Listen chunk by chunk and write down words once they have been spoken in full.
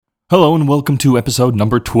Hello and welcome to episode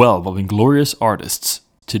number 12 of Inglorious Artists.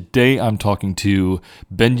 Today I'm talking to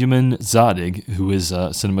Benjamin Zadig, who is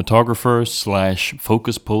a cinematographer slash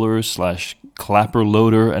focus puller slash clapper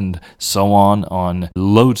loader and so on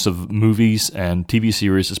loads of movies and TV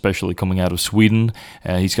series, especially coming out of Sweden.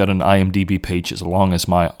 He's got an IMDb page as long as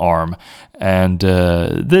my arm. And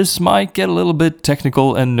this might get a little bit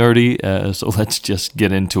technical and nerdy, so let's just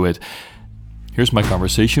get into it. Here's my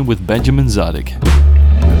conversation with Benjamin Zadig.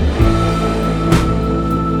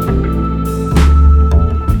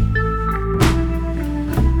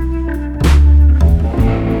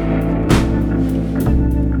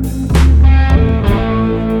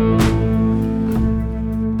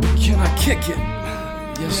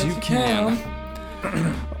 Yes, you can.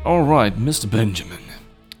 All right, Mr. Benjamin.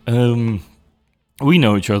 We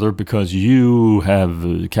know each other because you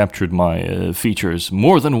have captured my features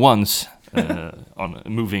more than once on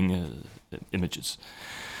moving images.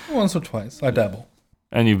 Once or twice. I dabble.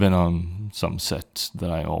 And you've been on some sets that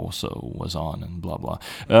I also was on and blah, blah.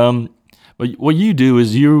 But what you do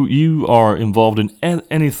is you are involved in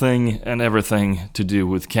anything and everything to do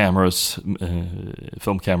with cameras,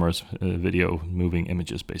 film cameras, video, moving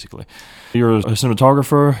images, basically. You're a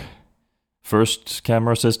cinematographer, first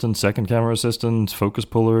camera assistant, second camera assistant, focus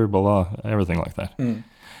puller, blah, blah, everything like that. Mm.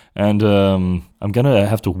 And I'm going to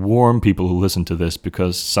have to warn people who listen to this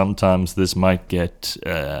because sometimes this might get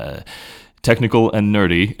technical and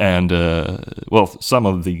nerdy, and some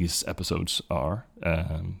of these episodes are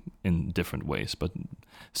in different ways, but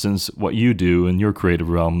since what you do in your creative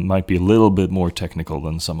realm might be a little bit more technical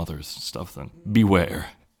than some other stuff, then beware.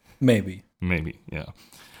 Maybe, yeah.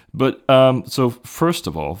 But so first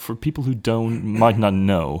of all, for people who might not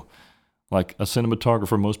know, like a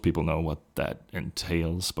cinematographer, most people know what that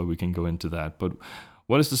entails, but we can go into that. But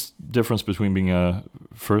what is the difference between being a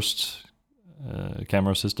first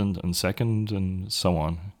camera assistant and second and so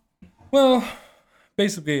on? Well,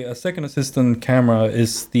 basically a second assistant camera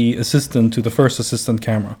is the assistant to the first assistant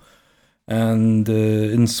camera, and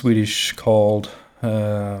in Swedish called,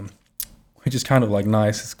 which is kind of like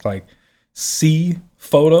nice, it's like C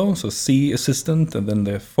photo, so C assistant, and then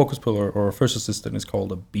the focus puller or first assistant is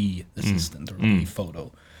called a B assistant or B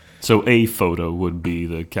photo. So A photo would be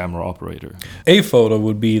the camera operator. A photo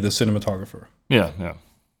would be the cinematographer. Yeah.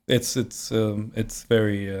 It's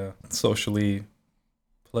very socially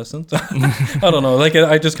pleasant. I don't know. Like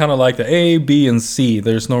I just kind of like the A, B, and C.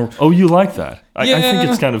 There's no. Oh, you like that? I Yeah. think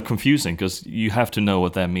it's kind of confusing because you have to know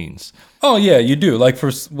what that means. Oh yeah, you do. Like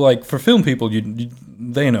for film people,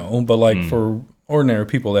 they know, but like for ordinary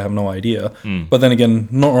people, they have no idea. But then again,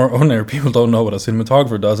 ordinary people don't know what a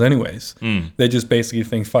cinematographer does, anyways. They just basically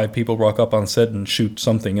think 5 people rock up on set and shoot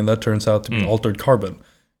something, and that turns out to be altered carbon.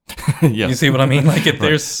 Yeah. You see what I mean? Like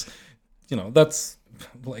there's, that's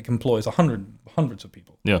like employs hundreds of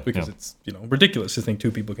people. Yeah. Because it's ridiculous to think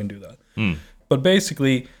 2 people can do that. But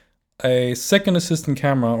basically, a second assistant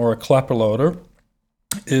camera or a clapper loader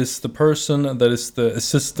is the person that is the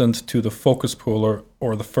assistant to the focus puller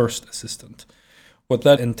or the first assistant. What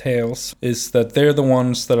that entails is that they're the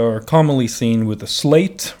ones that are commonly seen with the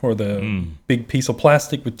slate or the big piece of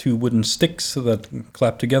plastic with 2 wooden sticks that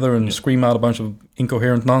clap together and scream out a bunch of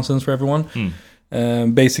incoherent nonsense for everyone.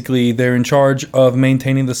 Basically, they're in charge of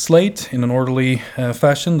maintaining the slate in an orderly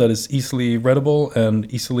fashion that is easily readable and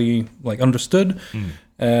easily understood.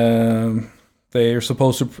 They are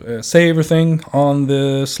supposed to say everything on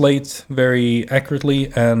the slate very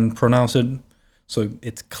accurately and pronounce it so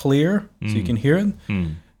it's clear, so you can hear it.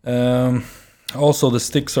 Also, the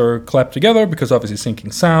sticks are clapped together because obviously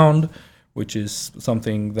syncing sound, which is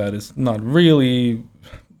something that is not really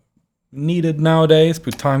needed nowadays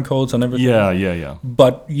with time codes and everything. Yeah.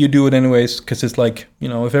 But you do it anyways because it's like,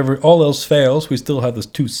 if all else fails, we still have those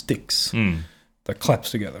 2 sticks that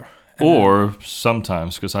claps together. Or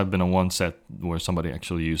sometimes, because I've been on one set where somebody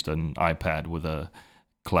actually used an iPad with a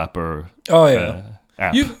clapper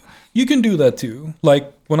app. You can do that too.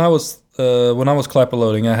 Like when I was clapper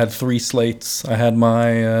loading, I had 3 slates. I had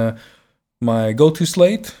my go-to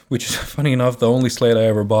slate, which is funny enough the only slate I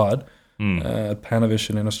ever bought at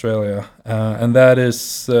Panavision in Australia, and that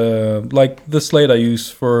is like the slate I use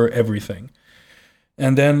for everything.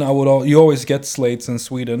 And then you always get slates in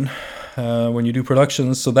Sweden when you do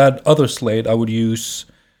productions. So that other slate I would use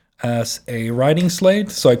as a writing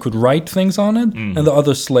slate, so I could write things on it. And the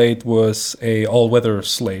other slate was a all-weather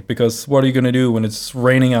slate, because what are you going to do when it's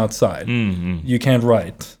raining outside? You can't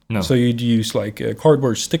write. No. So you'd use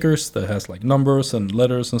cardboard stickers that has numbers and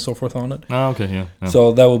letters and so forth on it. Oh, okay, yeah.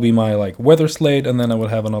 So that would be my weather slate, and then I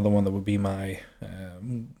would have another one that would be my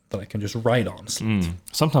that I can just write on slate.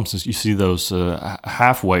 Sometimes you see those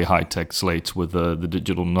halfway high-tech slates with the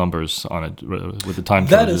digital numbers on it, with the time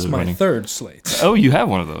code. That is my running. third slate. Oh, you have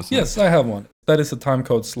one of those? Yes, I have one. That is a time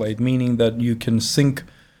code slate, meaning that you can sync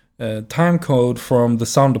time code from the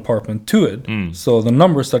sound department to it. So the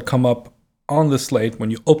numbers that come up on the slate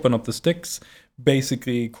when you open up the sticks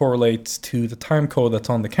basically correlates to the time code that's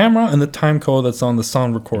on the camera and the time code that's on the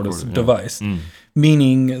sound recorder's device,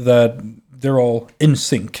 meaning that they're all in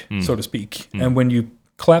sync, so to speak. And when you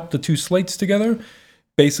clap the two slates together,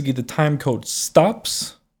 basically the time code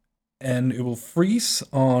stops and it will freeze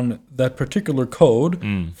on that particular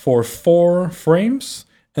code for 4 frames,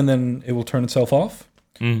 and then it will turn itself off.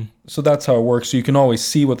 So that's how it works. So you can always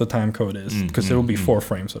see what the time code is, because there will be 4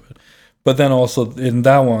 frames of it. But then also with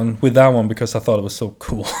that one, because I thought it was so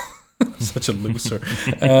cool, such a loser.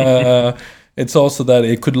 It's also that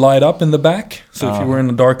it could light up in the back. So if you were in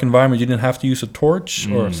a dark environment, you didn't have to use a torch,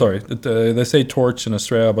 or sorry, they say torch in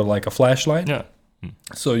Australia, but like a flashlight. Yeah.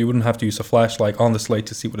 So you wouldn't have to use a flashlight on the slate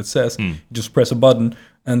to see what it says. You just press a button,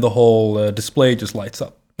 and the whole display just lights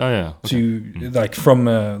up. Oh yeah. Okay. So you like from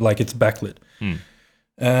like it's backlit.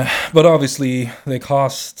 But obviously they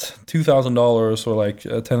cost $2,000 or like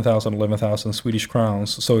 10,000, 11,000 Swedish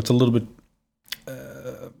crowns. So it's a little bit.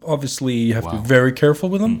 Obviously, you have to be very careful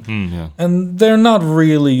with them, and they're not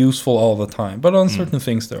really useful all the time. But on certain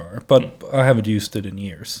things, they are. But I haven't used it in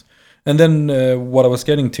years. And then what I was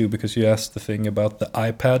getting to, because you asked the thing about the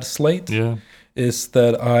iPad slate, is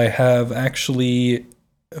that I have actually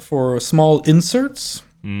for small inserts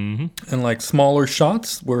and like smaller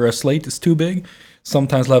shots where a slate is too big.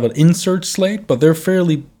 Sometimes I'll have an insert slate, but they're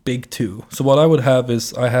fairly big too. So what I would have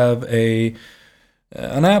is I have an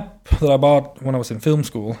app that I bought when I was in film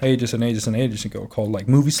school ages and ages and ages ago called like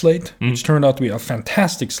Movie Slate, which turned out to be a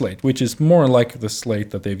fantastic slate, which is more like the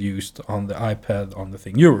slate that they've used on the iPad on the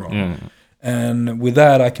thing you were on. And with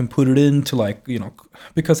that, I can put it into like,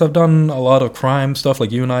 because I've done a lot of crime stuff,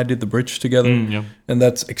 like you and I did The Bridge together, and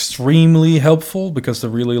that's extremely helpful because I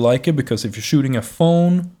really like it, because if you're shooting a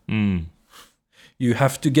phone, you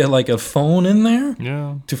have to get like a phone in there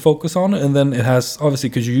to focus on it. And then it has, obviously,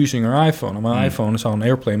 because you're using your iPhone, and my iPhone is on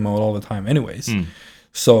airplane mode all the time anyways.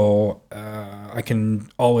 So I can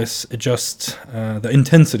always adjust the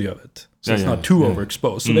intensity of it. So it's not too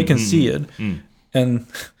overexposed. So they can see it. And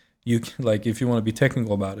you like, if you want to be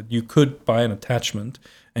technical about it, you could buy an attachment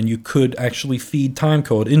and you could actually feed time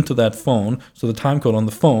code into that phone. So the time code on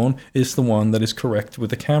the phone is the one that is correct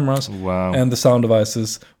with the cameras and the sound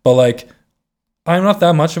devices. But like, I'm not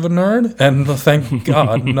that much of a nerd, and thank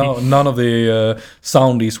God, none of the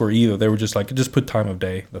soundies were either. They were just like, just put time of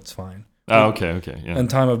day, that's fine. Oh, okay, yeah. And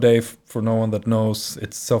time of day, for no one that knows,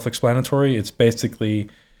 it's self-explanatory. It's basically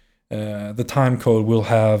the time code will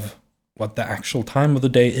have what the actual time of the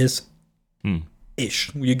day is,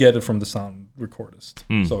 ish. You get it from the sound recordist.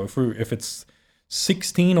 So if it's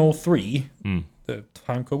 16:03, the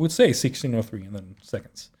time code would say 16:03 and then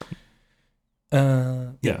seconds.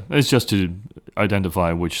 It's just to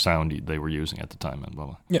identify which sound they were using at the time and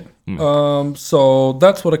blah blah. So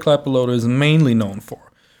that's what a clapper loader is mainly known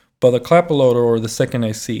for. But the clapper loader, or the second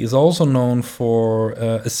AC, is also known for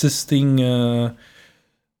assisting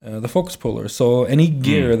the focus puller. So any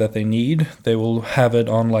gear that they need, they will have it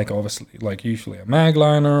on, like, obviously, like usually a mag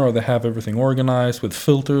liner, or they have everything organized with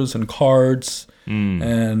filters and cards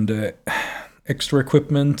and extra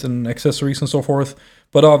equipment and accessories and so forth.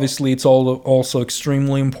 But obviously, it's also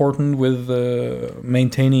extremely important with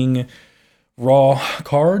maintaining raw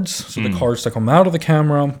cards. So the cards that come out of the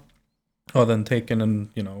camera are then taken and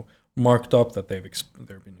marked up that they've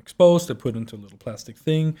been exposed. They're put into a little plastic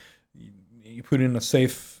thing. You put it in a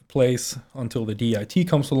safe place until the DIT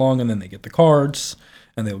comes along, and then they get the cards,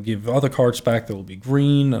 and they'll give other cards back that will be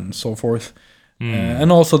green and so forth.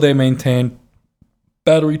 And also, they maintain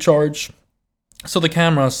battery charge. So the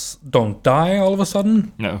cameras don't die all of a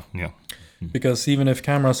sudden. No, yeah. Because even if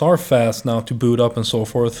cameras are fast now to boot up and so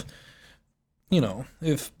forth,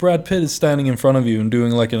 if Brad Pitt is standing in front of you and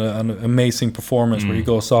doing like an amazing performance where he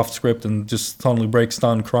goes soft script and just suddenly breaks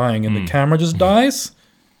down crying and the camera just dies,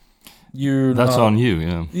 that's on you,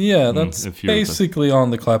 yeah. Yeah, that's basically on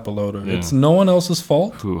the clapper loader. Yeah. It's no one else's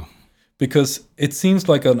fault. Because it seems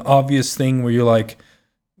like an obvious thing where you're like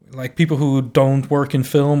people who don't work in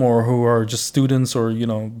film or who are just students or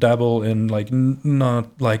dabble in like not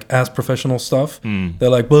like as professional stuff. They're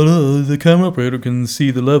like, but the camera operator can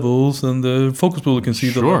see the levels and the focus puller can see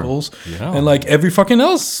the levels, and like every fucking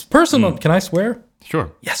else person. Can I swear?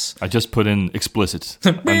 Sure. Yes. I just put in explicit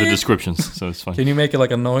in the descriptions, so it's fine. Can you make it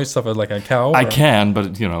like a noise stuff like a cow? I can,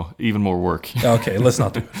 but even more work. Okay, let's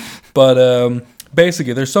not do it. But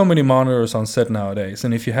basically, there's so many monitors on set nowadays,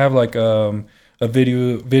 and if you have like a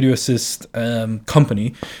video assist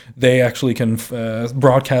company, they actually can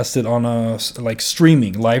broadcast it on a like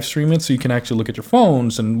live stream it, so you can actually look at your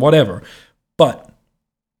phones and whatever. But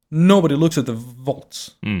nobody looks at the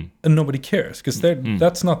volts, and nobody cares because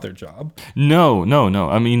that's not their job. No.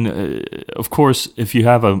 I mean, of course, if you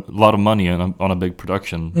have a lot of money on a big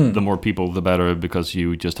production, the more people, the better, because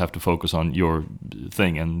you just have to focus on your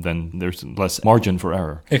thing, and then there's less margin for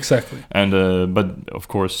error. Exactly. And but of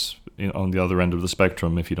course, on the other end of the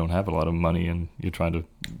spectrum, if you don't have a lot of money and you're trying to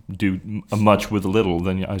do much with little,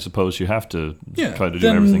 then I suppose you have to try to do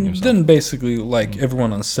everything yourself. Then basically, like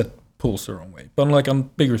everyone on set pulls their own weight, but like on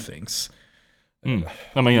bigger things.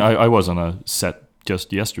 I mean, I was on a set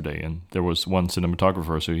just yesterday, and there was one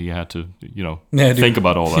cinematographer, so he had to, think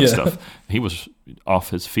about all that stuff. He was off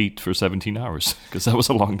his feet for 17 hours because that was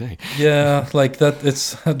a long day. Yeah, like that.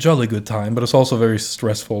 It's a jolly good time, but it's also very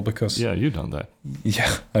stressful because. Yeah, you've done that.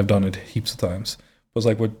 Yeah, I've done it heaps of times. But it's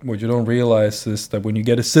like what you don't realize is that when you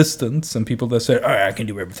get assistants and people that say, "Oh, I can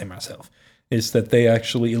do everything myself," is that they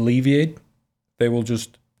actually alleviate. They will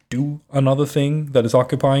just do another thing that is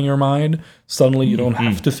occupying your mind. Suddenly you don't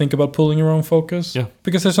have to think about pulling your own focus. Yeah.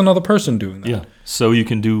 Because there's another person doing that. Yeah. So you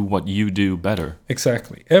can do what you do better.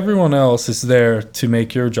 Exactly. Everyone else is there to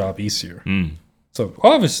make your job easier. So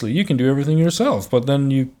obviously you can do everything yourself, but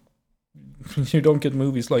then you don't get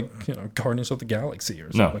movies like, Guardians of the Galaxy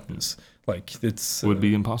or something like this. Like it's would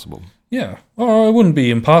be impossible. Yeah. Or it wouldn't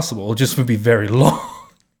be impossible. It just would be very long.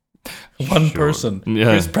 One person.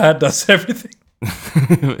 Yeah. Chris Pratt does everything.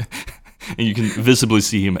 And you can visibly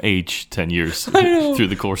see him age 10 years through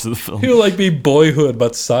the course of the film. He'll like be Boyhood,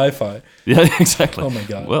 but sci-fi. Yeah, exactly. Oh my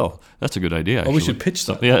god. Well, that's a good idea, actually. Oh, we should pitch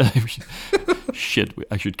that. Yeah. Shit,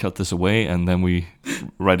 I should cut this away and then we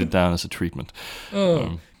write it down as a treatment.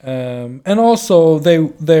 And also,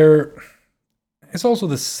 it's also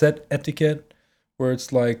the set etiquette where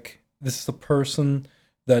it's like, this is a person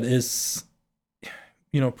that is...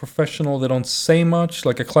 professional. They don't say much.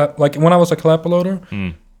 Like when I was a clap loader,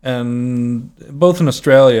 and both in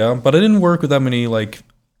Australia, but I didn't work with that many like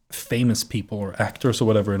famous people or actors or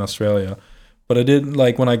whatever in Australia. But I did,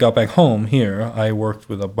 like when I got back home here, I worked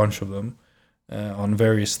with a bunch of them on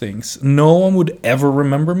various things. No one would ever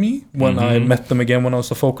remember me when I met them again when I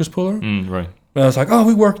was a focus puller. Right. And I was like, oh,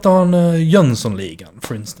 we worked on Jönssonligan,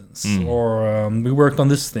 for instance, or we worked on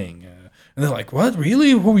this thing. And they're like, what?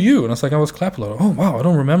 Really? Who are you? And I was like, I was clap loader. Oh, wow, I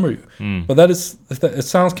don't remember you. But it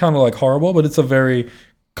sounds kind of like horrible, but it's a very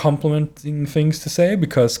complimenting things to say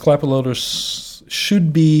because clap loaders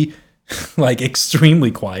should be like extremely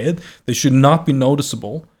quiet. They should not be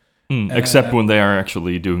noticeable. Except when they are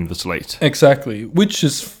actually doing the slate. Exactly. Which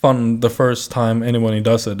is fun the first time anyone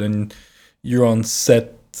does it and you're on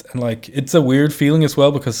set. And like, it's a weird feeling as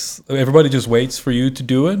well because everybody just waits for you to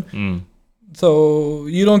do it. So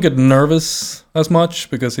you don't get nervous as much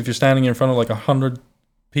because if you're standing in front of like 100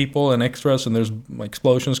 people and extras and there's like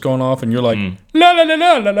explosions going off and you're like la la la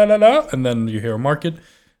la la la la la, and then you hear a market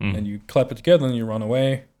and you clap it together and you run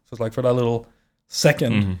away. So it's like for that little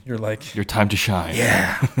second you're like, your time to shine.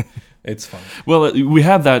 Yeah. It's fun. Well, we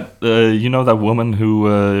have that, that woman who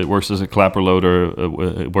works as a clapper loader,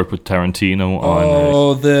 worked with Tarantino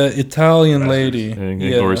on... the Italian lady.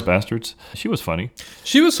 Inglourious Bastards. She was funny.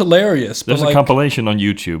 She was hilarious. There's a compilation on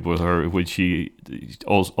YouTube with her, which she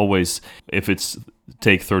always, if it's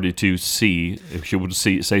take 32C, if she would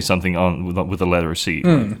say something on with the letter C.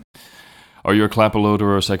 Right? Are you a clapper loader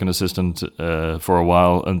or a second assistant for a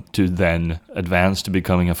while, and to then advance to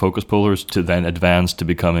becoming a focus puller, to then advance to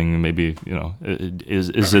becoming maybe,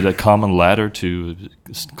 is it a common ladder to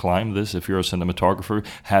climb this if you're a cinematographer?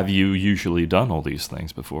 Have you usually done all these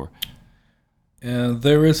things before?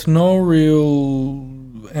 There is no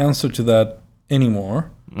real answer to that anymore.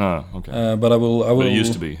 Oh, okay. But I will. But it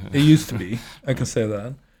used to be. It used to be. I can say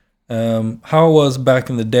that. How it was back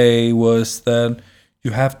in the day was that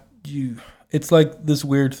it's like this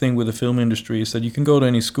weird thing with the film industry is that you can go to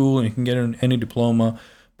any school and you can get any diploma,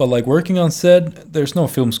 but like working on set, there's no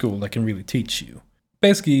film school that can really teach you.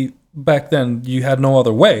 Basically, back then, you had no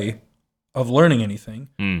other way of learning anything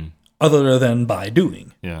other than by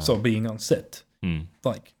doing. Yeah. So being on set.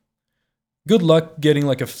 Like, good luck getting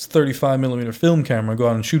like a 35mm film camera, go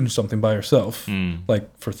out and shooting something by yourself,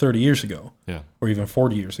 like for 30 years ago. Yeah. Or even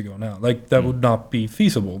 40 years ago now. Like, that would not be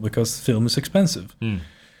feasible because film is expensive.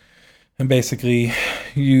 And basically,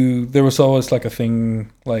 there was always like a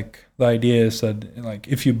thing, like the idea is that like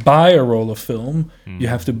if you buy a roll of film, you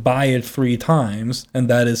have to buy it 3 times, and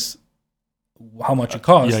that is how much it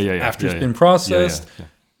costs after it's been processed,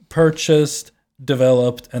 purchased,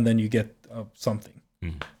 developed, and then you get of something.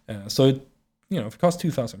 So it, if it costs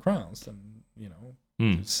 2,000 crowns, then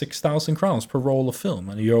 6,000 crowns per roll of film,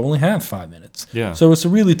 and you only have 5 minutes. Yeah. So it's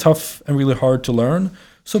really tough and really hard to learn.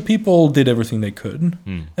 So people did everything they could,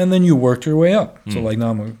 and then you worked your way up. So like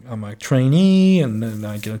now I'm a trainee, and then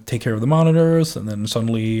I get to take care of the monitors, and then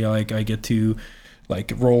suddenly like I get to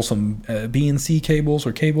like roll some BNC cables,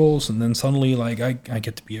 and then suddenly like I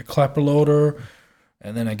get to be a clapper loader.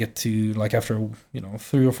 And then I get to, like, after,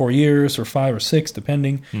 3 or 4 years or 5 or 6,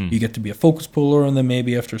 depending, you get to be a focus puller. And then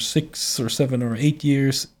maybe after 6 or 7 or 8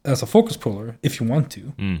 years as a focus puller, if you want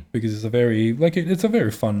to, because it's a very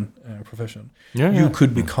fun profession. You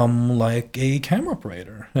could become like a camera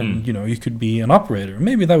operator, and, you could be an operator.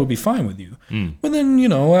 Maybe that would be fine with you. But then,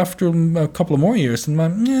 after a couple of more years, and I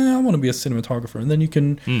want to be a cinematographer. And then you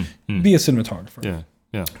can be a cinematographer.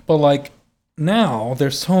 Yeah. But, like, now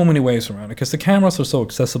there's so many ways around it because the cameras are so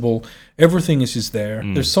accessible. Everything is just there.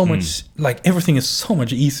 There's so much, like, everything is so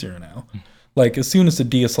much easier now. Like, as soon as the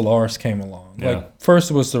DSLRs came along, like,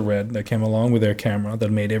 first it was the Red that came along with their camera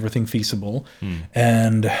that made everything feasible.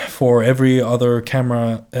 And for every other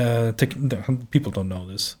camera, people don't know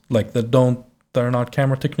this, like, they're not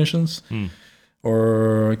camera technicians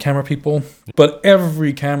or camera people, but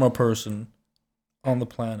every camera person on the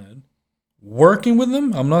planet working with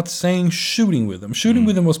them, I'm not saying shooting with them. Shooting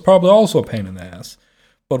with them was probably also a pain in the ass.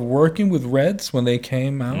 But working with Reds when they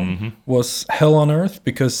came out was hell on earth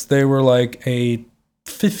because they were like a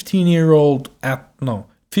 15-year-old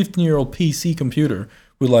PC computer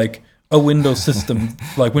with like a Windows system,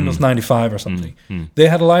 like Windows 95 or something. They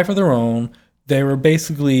had a life of their own. They were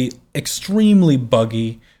basically extremely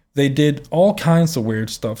buggy. They did all kinds of weird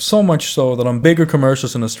stuff, so much so that on bigger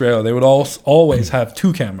commercials in Australia, they would always have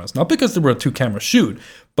 2 cameras. Not because they were a 2-camera shoot,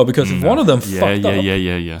 but because if one of them fucked up,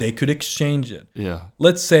 they could exchange it. Yeah.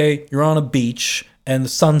 Let's say you're on a beach and the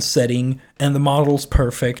sun's setting and the model's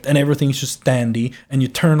perfect and everything's just dandy, and you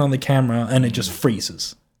turn on the camera and it just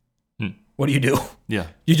freezes. What do you do? Yeah.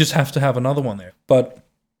 You just have to have another one there. But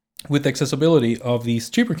with the accessibility of these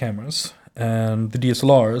cheaper cameras and the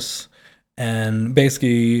DSLRs, and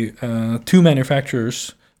basically 2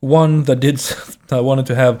 manufacturers, one that wanted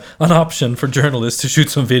to have an option for journalists to shoot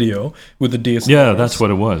some video with the DSLR. Yeah, that's what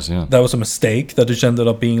it was, yeah. That was a mistake that just ended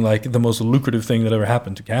up being like the most lucrative thing that ever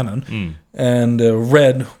happened to Canon. And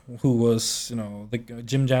Red, who was, the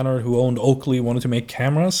Jim Janner who owned Oakley, wanted to make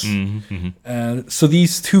cameras. And so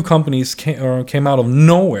these 2 companies came out of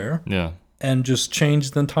nowhere. Yeah. And just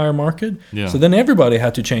changed the entire market. Yeah. So then everybody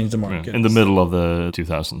had to change the market. In the middle of the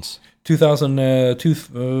 2000s. 2008,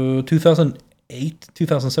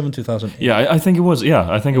 2007, 2008. Yeah, I think it was. Yeah,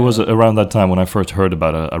 I think it was around that time when I first heard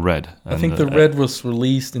about a Red. I think the Red was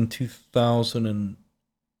released in 2000 and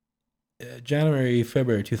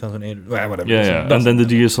February 2008. Whatever. Yeah. And then the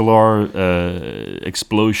DSLR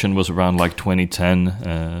explosion was around like 2010.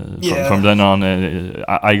 From then on,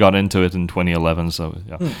 I got into it in 2011. So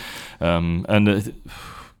and.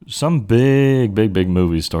 Some big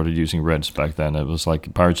movies started using Reds back then. It was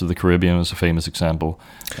like Pirates of the Caribbean was a famous example.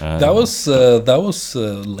 That was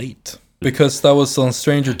late because that was on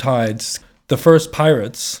Stranger Tides. The first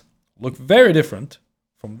Pirates looked very different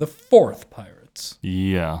from the 4th Pirates.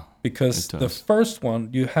 Yeah, because the first one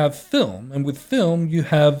you have film, and with film you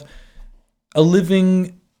have a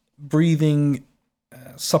living, breathing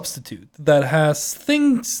substitute that has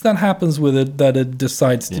things that happens with it that it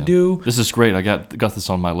decides to do. This is great. I got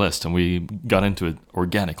this on my list, and we got into it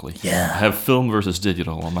organically. Yeah, I have film versus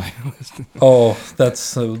digital on my list. Oh,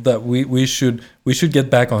 that's that we should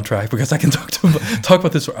get back on track because I can talk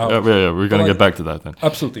about this for hours. Yeah, we're gonna get back to that then.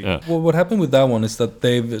 Absolutely. Yeah. Well, what happened with that one is that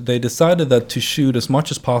they decided that to shoot as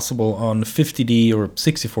much as possible on 50D or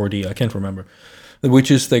 64D, I can't remember,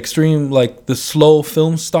 which is the extreme, like the slow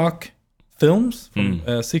film stock films. From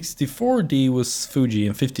 64D was Fuji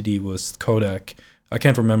and 50D was Kodak. I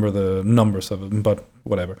can't remember the numbers of it, but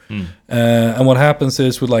whatever. And what happens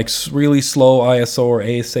is with like really slow ISO or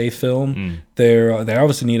ASA film, they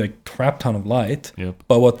obviously need a crap ton of light. Yep.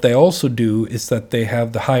 But what they also do is that they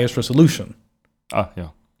have the highest resolution. Yeah.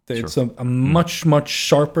 It's a much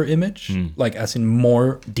sharper image, like as in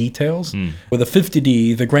more details. With a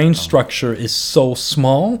 50D, the grain structure is so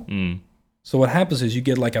small. So what happens is you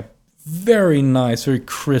get like a very nice, very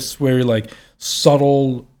crisp, very like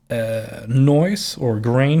subtle noise or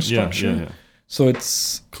grain structure. Yeah. So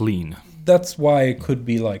it's clean. That's why it could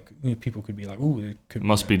be like, people could be like, "Ooh, it could."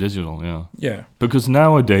 Must be digital, yeah. Yeah. Because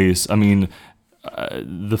nowadays, I mean,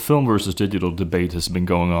 the film versus digital debate has been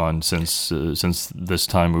going on since this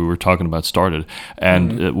time we were talking about started,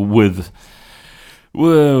 and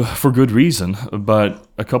Well, for good reason. But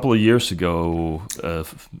a couple of years ago,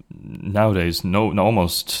 nowadays, no,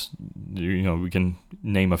 almost, we can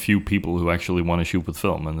name a few people who actually want to shoot with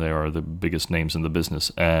film, and they are the biggest names in the business.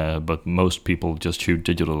 But most people just shoot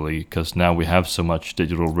digitally because now we have so much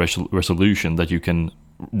digital resolution that you can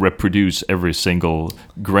reproduce every single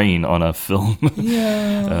grain on a film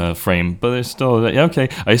frame. But there's still okay.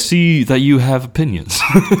 I see that you have opinions.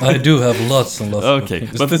 I do have lots and lots. Okay,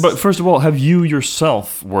 of opinions. but first of all, have you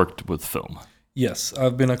yourself worked with film? Yes,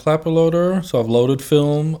 I've been a clapper loader, so I've loaded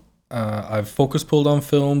film. I've focus pulled on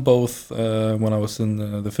film both when I was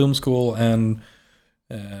in the film school and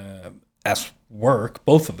as work,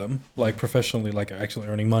 both of them, like professionally, like actually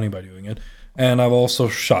earning money by doing it. And I've also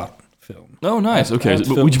shot film. Oh, nice. Okay,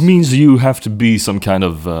 which means you have to be some kind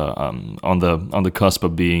of on the cusp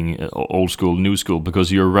of being old school, new school,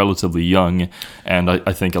 because you're relatively young, and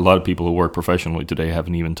I think a lot of people who work professionally today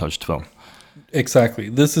haven't even touched film. Exactly.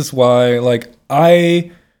 This is why, like,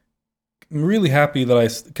 I'm really happy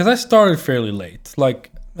that because I started fairly late. Like,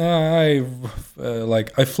 I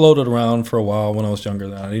floated around for a while when I was younger.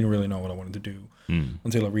 Then I didn't really know what I wanted to do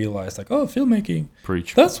until I realized, like, filmmaking.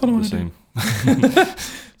 Preach. That's what I want to do.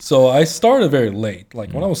 So I started very late.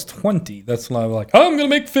 Like when I was 20, that's when I was like, I'm gonna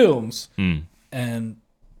make films. And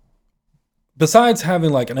besides having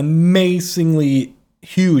like an amazingly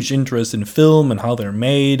huge interest in film and how they're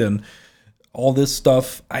made and all this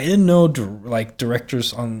stuff, I didn't know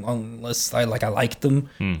directors unless I liked them.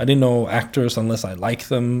 I didn't know actors unless I liked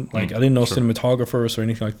them. Like I didn't know cinematographers or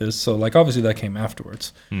anything like this. So like obviously that came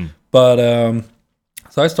afterwards. But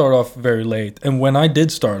so I started off very late, and when I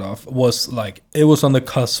did start off, it was on the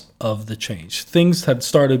cusp of the change. Things had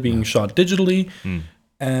started being shot digitally,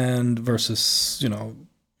 and versus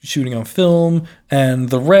shooting on film, and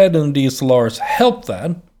the RED and DSLRs helped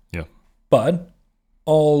that. Yeah. But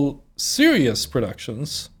all serious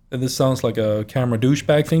productions, and this sounds like a camera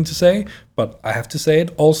douchebag thing to say, but I have to say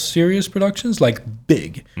it. All serious productions, like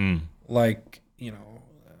big, like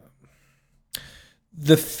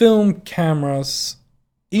the film cameras.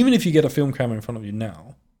 Even if you get a film camera in front of you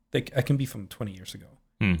now, I can be from 20 years ago.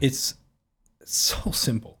 It's so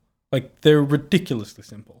simple. Like, they're ridiculously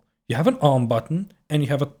simple. You have an on button, and you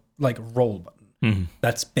have a, roll button.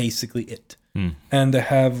 That's basically it. And they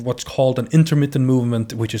have what's called an intermittent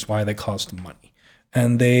movement, which is why they cost money.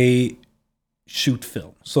 And they shoot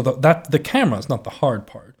film. So the camera is not the hard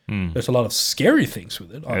part. There's a lot of scary things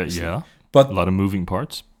with it, obviously. But a lot of moving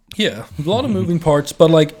parts. Yeah, a lot of moving parts,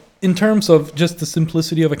 but in terms of just the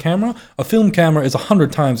simplicity of a camera, a film camera is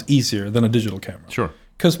 100 times easier than a digital camera. Sure.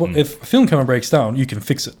 Because if a film camera breaks down, you can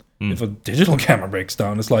fix it. If a digital camera breaks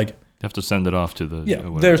down, it's like... You have to send it off to the... Yeah,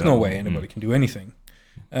 there's no way anybody can do anything.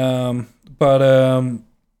 So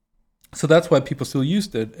that's why people still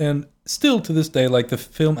used it. And still to this day, the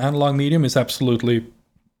film analog medium is absolutely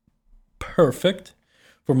perfect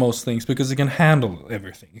for most things because it can handle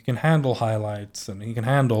everything. It can handle highlights and it can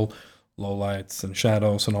handle lowlights and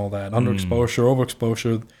shadows and all that. Underexposure,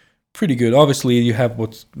 overexposure, pretty good. Obviously, you have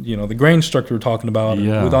what's the grain structure we're talking about.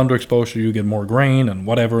 Yeah. With underexposure, you get more grain and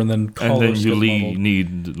whatever, and then colors. And then you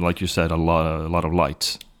need, like you said, a lot of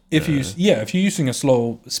light. If you're using a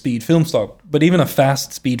slow speed film stock, but even a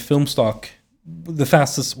fast speed film stock, the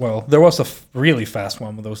fastest. Well, there was a really fast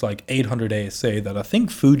one that was 800 ASA that I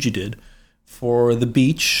think Fuji did for The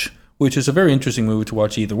Beach, which is a very interesting movie to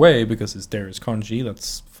watch either way because it's Darius Khondji,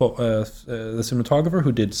 that's the cinematographer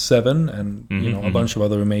who did Seven and a bunch of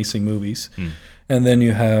other amazing movies. And then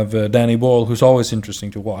you have Danny Boyle, who's always interesting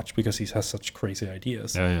to watch because he has such crazy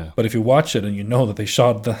ideas. But if you watch it and you know that they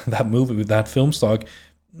shot that movie with that film stock,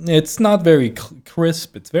 it's not very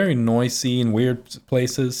crisp. It's very noisy in weird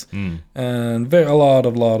places, and a lot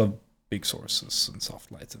of big sources and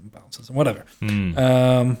soft lights and bounces and whatever.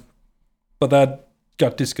 But that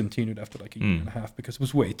got discontinued after a year and a half because it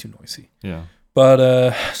was way too noisy. Yeah.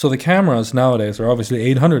 But so the cameras nowadays are obviously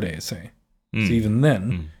 800 ASA. So even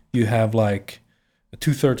then, you have a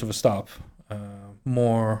 2/3 of a stop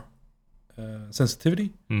more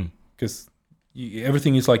sensitivity because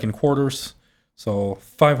everything is in quarters. So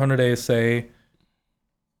 500 ASA,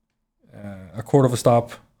 a quarter of a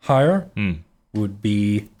stop higher would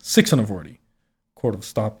be 640. A quarter of a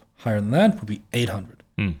stop higher than that would be 800.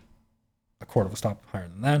 A quarter of a stop higher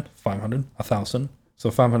than that, 500, 1,000. So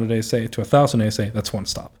 500 ASA to 1,000 ASA, that's one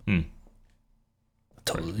stop. I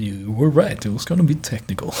told you were right. It was going to be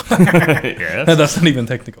technical. Yes. That's not even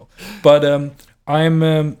technical. But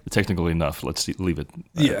I'm... technical enough. Let's leave it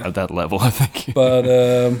at that level, I think. But...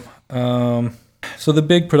 so the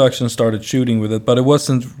big production started shooting with it, but it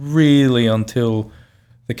wasn't really until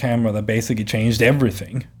the camera that basically changed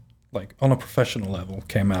everything. like on a professional level,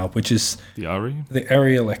 came out, which is The Ari? the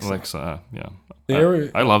Arri Alexa. Yeah. The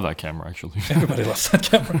Arri, I love that camera, actually. everybody loves that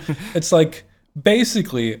camera. It's like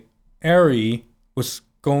basically Arri was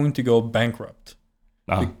going to go bankrupt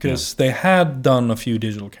because they had done a few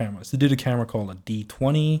digital cameras. They did a camera called a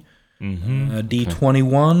D20, a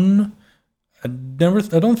D21. I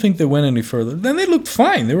don't think they went any further. Then they looked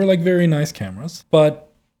fine. They were like very nice cameras, but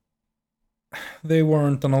they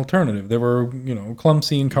weren't an alternative. They were,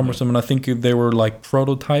 clumsy and cumbersome, and I think they were like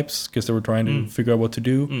prototypes because they were trying to figure out what to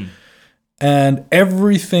do. And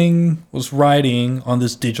everything was riding on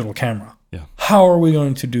this digital camera. Yeah. How are we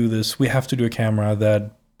going to do this? We have to do a camera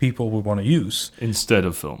that people would want to use Instead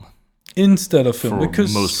of film. For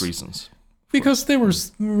because most reasons. Because they were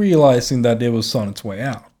realizing that it was on its way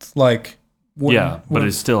out. Like, but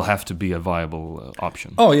it still have to be a viable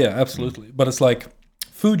option. Oh yeah, absolutely. But it's like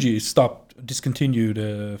Fuji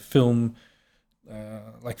discontinued film,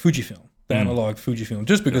 like Fujifilm, the analog Fujifilm,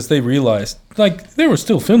 just because they realized like there were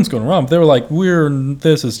still films going around. But they were like, we're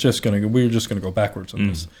just gonna go backwards on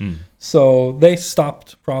this. So they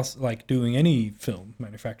stopped doing any film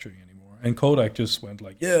manufacturing anymore. And Kodak just went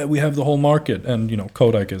like, yeah, we have the whole market. And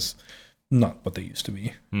Kodak is not what they used to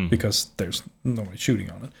be because there's nobody shooting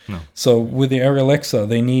on it. No. So with the Arri Alexa,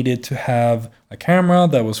 they needed to have a camera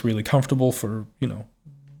that was really comfortable for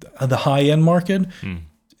the high-end market,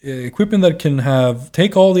 equipment that can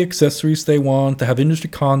take all the accessories they want, to have industry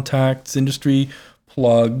contacts, industry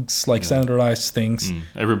plugs, like standardized things.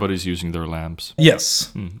 Everybody's using their lamps.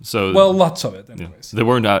 Yes. So lots of it anyways. Yeah. They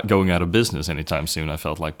weren't going out of business anytime soon, I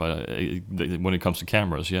felt like, but when it comes to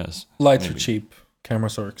cameras, yes. Lights are cheap,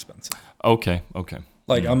 cameras are expensive. Okay.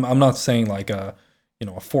 Like I'm not saying like a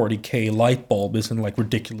 40K light bulb isn't like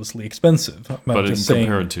ridiculously expensive. But just saying,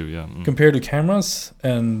 compared to cameras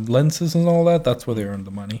and lenses and all that, that's where they earn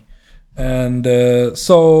the money. And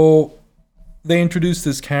so they introduced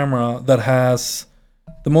this camera that has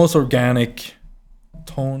the most organic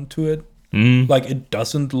tone to it. Like it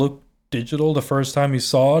doesn't look digital the first time you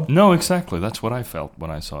saw it. No, exactly. That's what I felt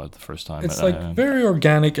when I saw it the first time. It's like very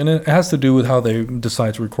organic, and it has to do with how they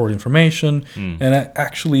decide to record information. And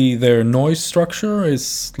actually, their noise structure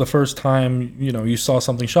is the first time you saw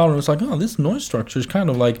something shot, and it's like, oh, this noise structure is kind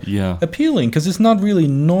of like appealing because it's not really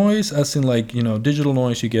noise, as in like digital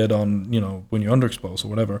noise you get on when you're underexposed or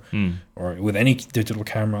whatever, or with any digital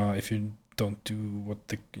camera if you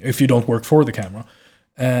don't work for the camera.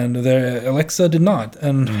 And the Alexa did not.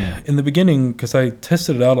 And in the beginning, because I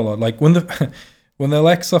tested it out a lot, like when the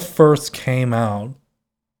Alexa first came out,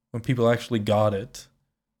 when people actually got it.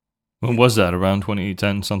 When was that? Around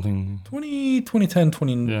 2010 something? 2010,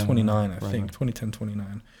 2029, I think. 2010,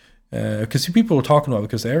 29. Because people were talking about it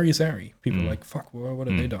because Arri is Arri. People are like, fuck, what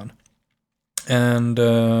have they done? And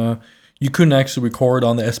you couldn't actually record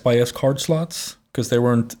on the S-by-S card slots because they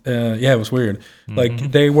weren't, it was weird.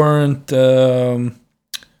 Like they weren't...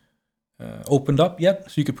 opened up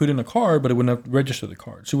yet, so you could put in a card, but it wouldn't have to register the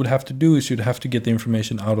card. So what you'd have to do is you'd have to get the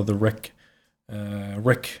information out of the rec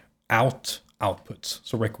out outputs.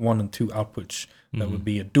 So rec 1 and 2 outputs. That would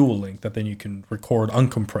be a dual link that then you can record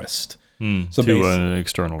uncompressed. So to an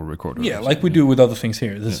external recorder. Yeah, like we do with other things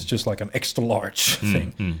here. This is just like an extra large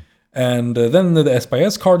thing. And then the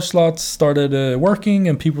S-by-S card slots started working,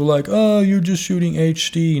 and people were like, oh, you're just shooting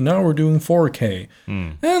HD. Now we're doing 4K.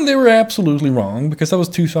 And they were absolutely wrong, because that was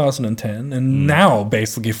 2010. And now,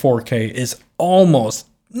 basically, 4K is almost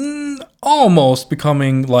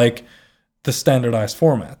becoming like the standardized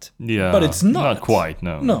format. Yeah. But it's not. Not quite,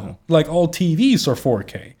 no. No. Like, all TVs are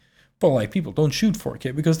 4K. But, like, people don't shoot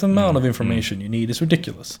 4K because the amount of information you need is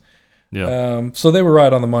ridiculous. Yeah. So they were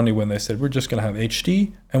right on the money when they said, we're just going to have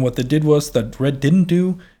HD. And what they did was, that Red didn't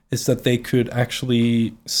do, is that they could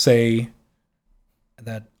actually say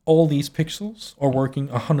that all these pixels are working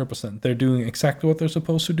 100%. They're doing exactly what they're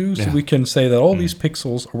supposed to do. So we can say that all these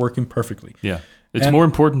pixels are working perfectly. Yeah. It's more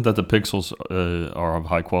important that the pixels are of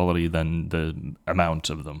high quality than the amount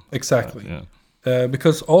of them. Exactly.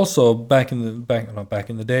 Because also not back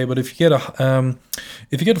in the day, but if you get a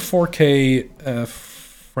 4K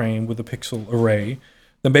frame with a pixel array,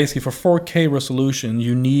 then basically for 4K resolution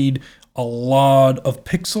you need a lot of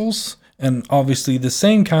pixels, and obviously the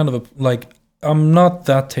same kind of I'm not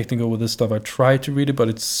that technical with this stuff. I try to read it, but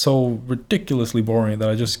it's so ridiculously boring that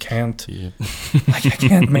I just can't. I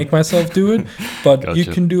can't make myself do it. But Gotcha. You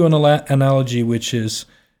can do an analogy, which is,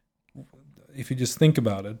 if you just think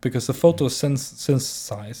about it, because the photo sense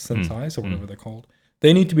size or whatever they're called,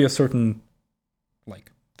 they need to be a certain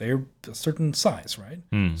they're a certain size, right?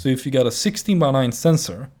 So if you got a 16:9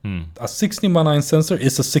 sensor, a 16:9 sensor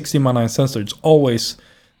is a 16:9 sensor. It's always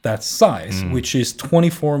that size, which is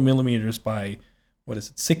 24 millimeters by, what is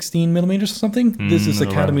it, 16 millimeters or something? This is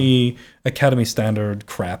Academy standard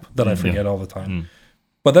crap that I forget all the time.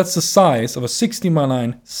 But that's the size of a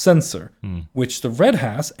 16:9 sensor, which the Red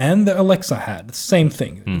has and the Alexa had. The same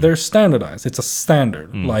thing. They're standardized. It's a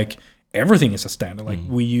standard. Like everything is a standard. Like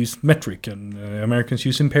we use metric and Americans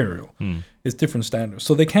use imperial. It's different standards.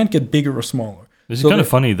 So they can't get bigger or smaller. It's kind of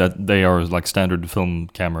funny that they are like standard film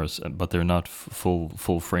cameras, but they're not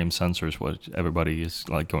full frame sensors. What everybody is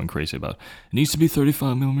like going crazy about. It needs to be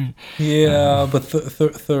 35 millimeter. Yeah, but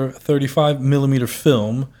 35 millimeter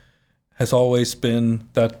film has always been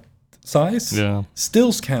that size. Yeah.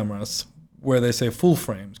 Stills cameras, where they say full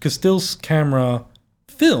frames, because stills camera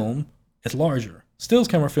film is larger. Stills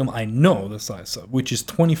camera film, I know the size of, which is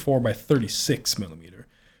 24 by 36 millimeter.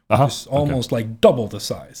 Which is almost like double the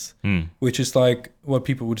size, which is like what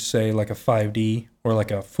people would say like a 5D or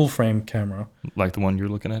like a full frame camera. Like the one you're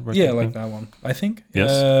looking at right Yeah, now? like that one, I think.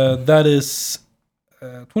 Yes. That is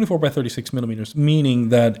 24 by 36 millimeters, meaning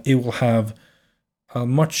that it will have a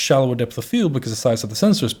much shallower depth of field because the size of the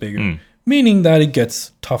sensor is bigger, meaning that it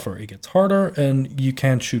gets tougher, it gets harder, and you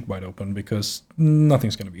can't shoot wide open because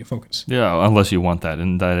nothing's going to be in focus. Yeah, unless you want that,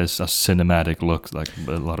 and that is a cinematic look like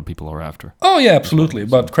a lot of people are after. Oh yeah, absolutely.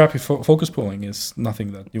 But crappy focus pulling is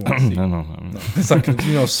nothing that you want to see. No. It's like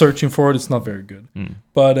searching for it. It's not very good.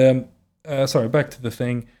 But sorry, back to the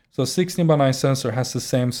thing. So 16:9 sensor has the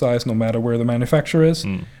same size no matter where the manufacturer is.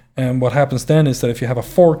 And what happens then is that if you have a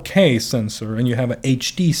 4K sensor and you have an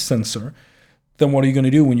HD sensor, then what are you going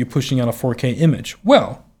to do when you're pushing out a 4K image?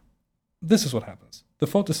 Well, this is what happens. The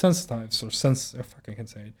photosensitives, if I can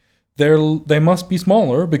say it, they must be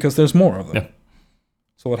smaller because there's more of them. Yeah.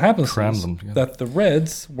 So what happens is that the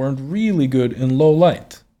Reds weren't really good in low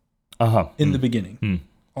light in the beginning.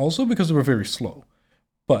 Also because they were very slow.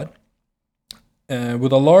 But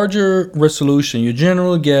with a larger resolution, you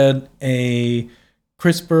generally get a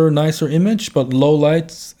crisper, nicer image, but low light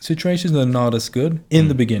situations are not as good in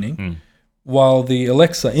the beginning. While the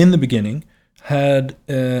Alexa in the beginning had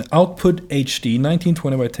output HD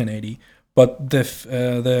 1920 by 1080, but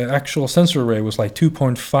the actual sensor array was like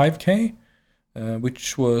 2.5K,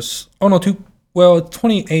 which was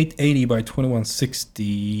 2880 by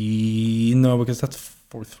 2160. No, because that's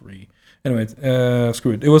 4.3. Anyway,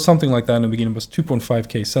 screw it. It was something like that in the beginning. It was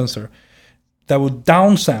 2.5K sensor that would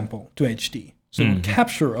downsample to HD. So it would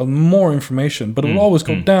capture more information, but it will always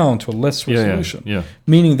go down to a less resolution.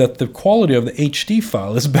 Meaning that the quality of the HD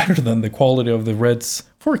file is better than the quality of the Red's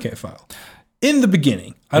 4K file. In the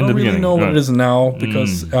beginning. I don't really know what it is now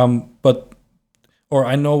because or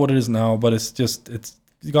I know what it is now, but it's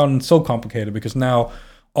gotten so complicated because now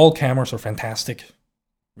all cameras are fantastic.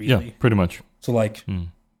 Really. Yeah, pretty much. So like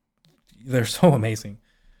they're so amazing.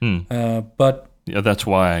 But yeah, that's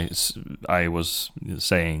why I was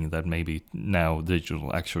saying that maybe now digital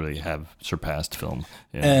actually have surpassed film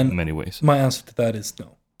in many ways. My answer to that is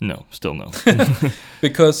no. No, still no.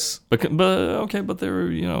 Because but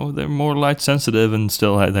they're more light sensitive and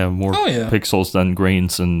still they have more pixels than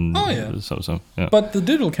grains and so. But the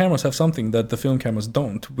digital cameras have something that the film cameras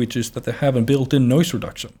don't, which is that they have a built-in noise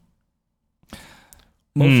reduction.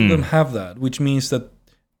 Most of them have that, which means that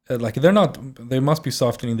they must be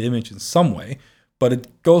softening the image in some way, but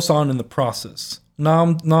it goes on in the process. Now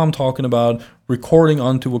I'm talking about recording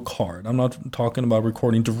onto a card. I'm not talking about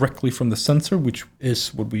recording directly from the sensor, which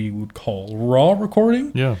is what we would call raw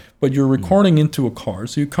recording. Yeah. But you're recording into a card,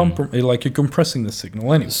 so you're compressing the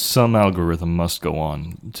signal anyway. Some algorithm must go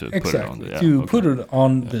on to put it on. Put it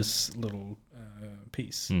on this little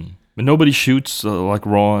piece. But nobody shoots like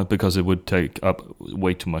raw because it would take up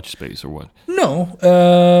way too much space, or what? No.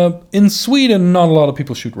 In Sweden, not a lot of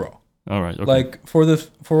people shoot raw. All right. Okay. Like for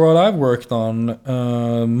what I've worked on,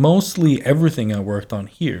 mostly everything I worked on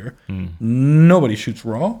here, nobody shoots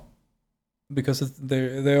raw because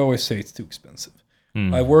they always say it's too expensive.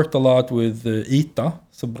 I worked a lot with ITA,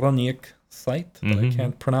 Sobraniec site that I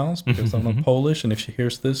can't pronounce because I'm not Polish, and if she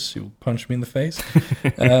hears this, she'll punch me in the face.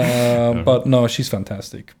 But no, she's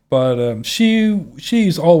fantastic. But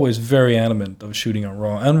she's always very adamant of shooting on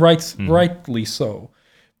raw, and rightly so,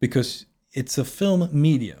 because it's a film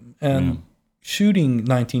medium, and shooting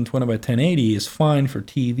 1920 by 1080 is fine for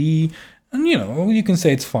TV, and you can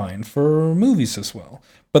say it's fine for movies as well.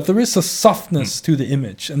 But there is a softness to the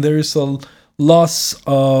image, and there is a loss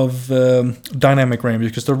of dynamic range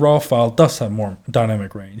because the raw file does have more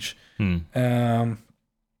dynamic range.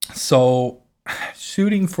 So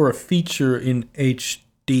shooting for a feature in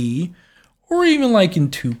HD or even like in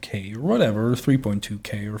 2K or whatever,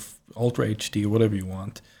 3.2K or Ultra HD or whatever you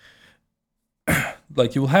want,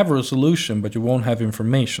 like you will have a resolution, but you won't have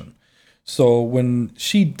information. So when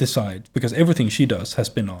she decides, because everything she does has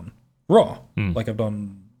been on Raw, like I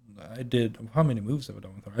did, how many moves have I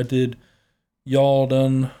done with her? I did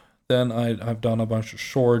Yalden, then I've done a bunch of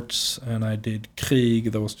shorts, and I did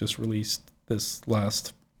Krieg that was just released this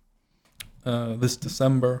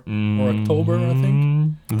December or October, I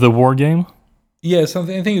think. The War Game? Yeah,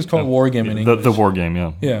 something. I think it's called War Game in English. The War Game,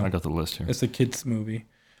 yeah. Yeah. I got the list here. It's a kids movie,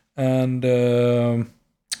 and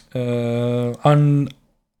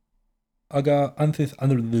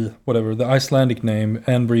whatever the Icelandic name,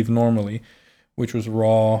 and Breathe Normally, which was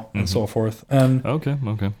Raw and so forth. And Okay.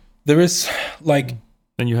 there is like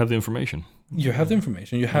Then you have the information. you have the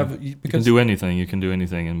information. You have You can because do anything. You can do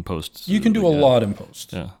anything in post. you can do a lot in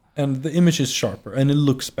post. Yeah. And the image is sharper and it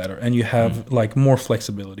looks better, and you have like more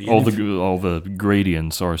flexibility. All And the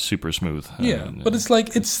gradients are super smooth. yeah, but it's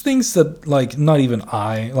like it's things that like not even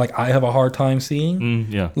I have a hard time seeing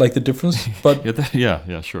yeah. like the difference. But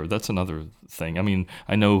Yeah, sure. That's another thing. I mean,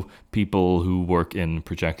 I know people who work in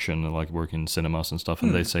projection, like work in cinemas and stuff,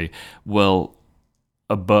 and they say, well,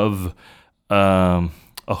 above,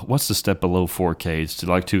 what's the step below 4K? It's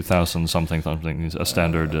like 2000 something, a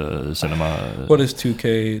standard cinema. what is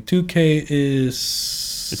 2K? 2K is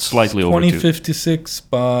It's slightly over 2056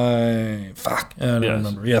 by I don't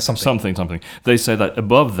remember. Yeah, something. They say that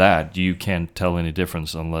above that you can't tell any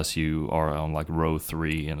difference unless you are on like row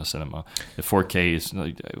 3 in a cinema. The 4K is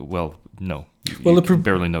no. You can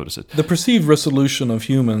barely notice it. The perceived resolution of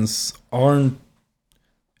humans aren't.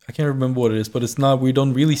 I can't remember what it is, but it's not. We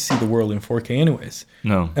don't really see the world in 4K, anyways.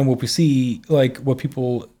 No. And what we see, like what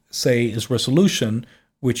people say, is resolution,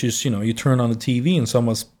 which is you turn on the TV and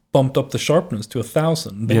someone's bumped up the sharpness to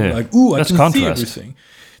 1,000. Then you're like, ooh, I can see everything.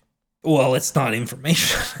 Well, it's not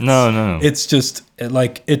information. No. It's just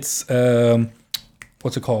like it's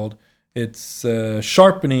what's it called? It's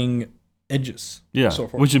sharpening edges. Yeah, so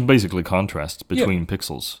forth. which is basically contrast between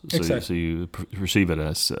pixels. So, exactly. So you perceive it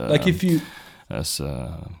as like if you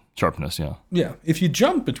sharpness. Yeah. Yeah, if you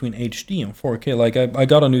jump between HD and 4K, like I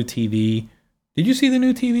got a new TV. Did you see the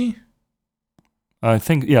new TV? I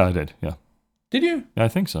think I did. Yeah. Did you? I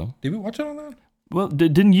think so. Did we watch it on that? Well,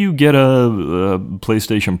 didn't you get a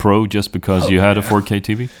PlayStation Pro just because you had a 4K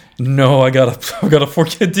TV? No, I got a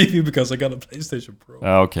 4K TV because I got a PlayStation Pro.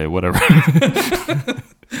 Okay, whatever.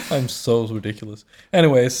 I'm so ridiculous.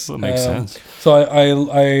 Anyways, that makes sense. So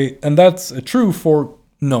I and that's a true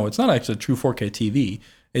No, it's not actually a true 4K TV.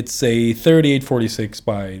 It's a 3846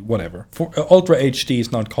 by whatever. Ultra HD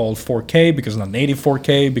is not called 4K because it's not native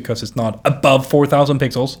 4K because it's not above 4,000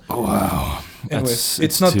 pixels. Oh, wow. Anyways,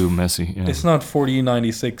 it's not too messy. Yeah. It's not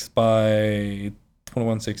 4096 by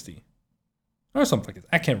 2160 or something like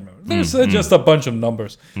that. I can't remember. There's just a bunch of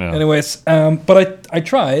numbers. Yeah. Anyways, but I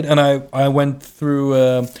tried, and I went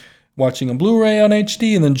through watching a Blu-ray on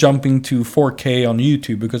HD and then jumping to 4K on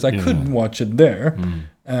YouTube because I couldn't watch it there.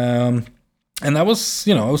 And that was,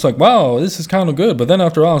 I was like, wow, this is kind of good. But then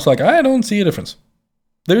after all, I was like, I don't see a difference.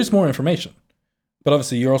 There is more information. But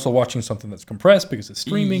obviously, you're also watching something that's compressed because it's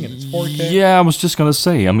streaming and it's 4K. Yeah, I was just going to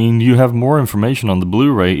say, I mean, you have more information on the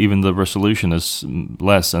Blu-ray, even the resolution is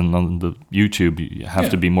less, and on the YouTube, you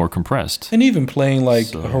have to be more compressed. And even playing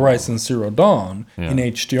like Horizon Zero Dawn in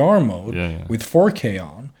HDR mode with 4K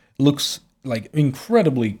on looks like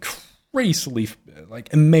incredibly, crazily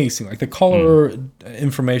like amazing. Like the color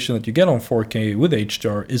information that you get on 4K with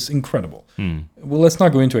HDR is incredible. Well, let's not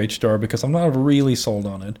go into HDR because I'm not really sold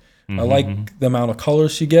on it. I like the amount of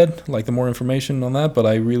colors you get, like the more information on that, but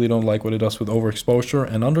I really don't like what it does with overexposure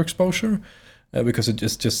and underexposure because it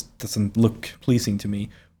just doesn't look pleasing to me.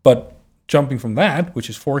 But jumping from that, which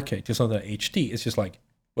is 4K, to something HD, it's just like,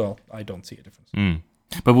 well, I don't see a difference.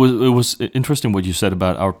 But it was interesting what you said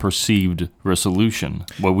about our perceived resolution,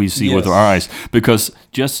 what we see with our eyes. Because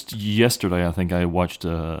just yesterday, I think I watched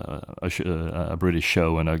a British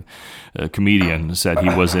show, and a comedian said he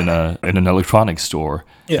was in an electronics store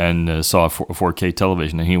and saw a 4K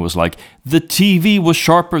television, and he was like, "The TV was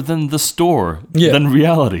sharper than the store, than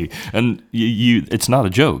reality." And it's not a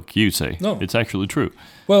joke. You say no, it's actually true.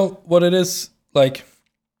 Well, what it is like,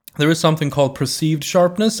 there is something called perceived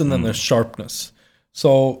sharpness, and then there's sharpness.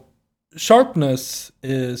 So sharpness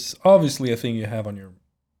is obviously a thing you have on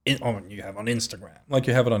Instagram, like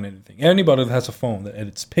you have it on anything. Anybody that has a phone that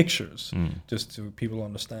edits pictures, just so people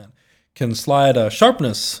understand, can slide a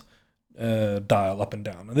sharpness dial up and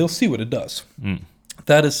down, and they'll see what it does.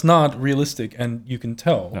 That is not realistic, and you can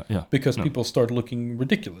tell because people start looking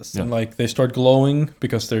ridiculous and like they start glowing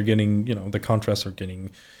because they're getting, the contrasts are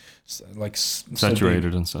getting like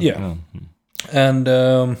saturated and stuff. And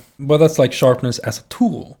but that's like sharpness as a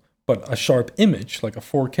tool. but a sharp image, like a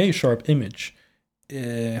 4K sharp image,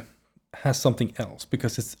 has something else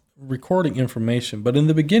because it's recording information. But in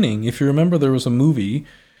the beginning, if you remember, there was a movie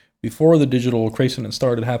before the digital craziness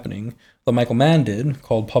started happening that Michael Mann did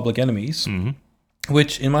called Public Enemies,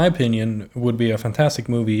 which, in my opinion, would be a fantastic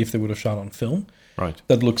movie if they would have shot on film. Right.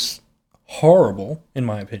 That looks horrible, in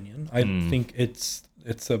my opinion. I think it's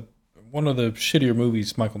one of the shittier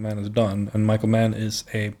movies Michael Mann has done, and Michael Mann is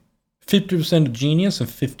a 50% a genius and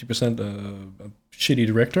 50% a shitty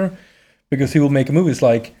director, because he will make movies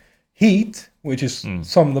like Heat, which is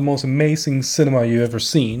some of the most amazing cinema you've ever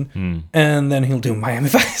seen, and then he'll do Miami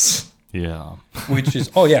Vice. Yeah. Which is,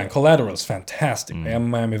 Collateral is fantastic.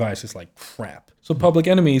 Miami Vice is like crap. So Public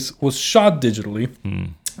Enemies was shot digitally.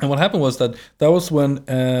 And what happened was that was when,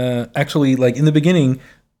 actually, like in the beginning,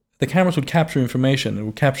 the cameras would capture information. It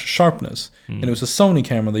would capture sharpness. And it was a Sony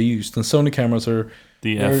camera they used. And Sony cameras are...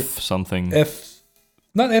 The F something.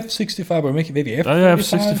 Not F65, but maybe F35.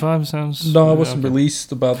 F65 sounds... No, it wasn't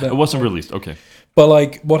released about that. It wasn't released, okay. But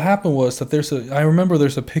like, what happened was that I remember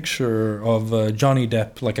there's a picture of Johnny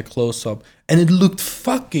Depp, like a close-up, and it looked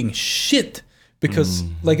fucking shit. Because,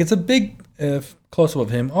 like, it's a big close-up of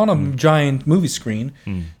him on a giant movie screen.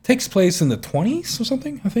 Takes place in the 20s or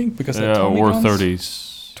something, I think. Because or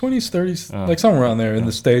 30s. 20s, 30s, like somewhere around there in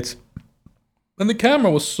the States. And the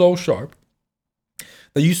camera was so sharp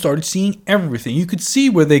that you started seeing everything. You could see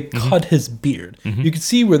where they cut his beard. You could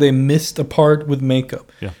see where they missed a part with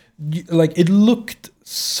makeup. Yeah. Like, it looked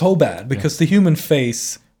so bad because the human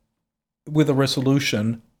face with a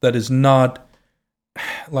resolution that is not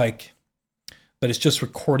like... that is just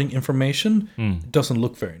recording information, doesn't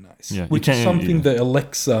look very nice. Yeah, which is something that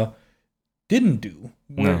Alexa didn't do,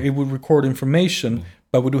 where it would record information,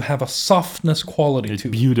 but would have a softness quality to it.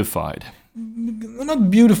 It's beautified. Not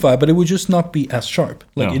beautify, but it would just not be as sharp.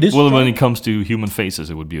 Like it is. Well, sharp. when it comes to human faces,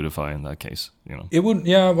 it would beautify in that case. You know, it wouldn't.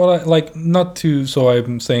 Yeah, well, not to. So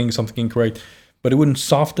I'm saying something incorrect, but it wouldn't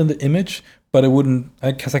soften the image. But it wouldn't,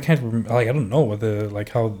 because I can't remember. Like, I don't know what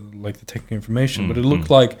how the technical information, but it looked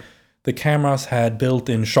like the cameras had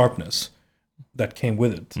built-in sharpness that came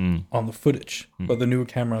with it on the footage, but the newer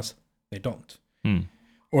cameras they don't,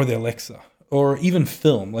 or the Alexa. Or even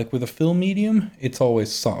film, like with a film medium, it's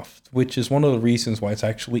always soft, which is one of the reasons why it's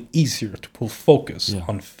actually easier to pull focus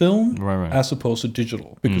on film as opposed to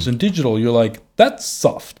digital. Because in digital, you're like, that's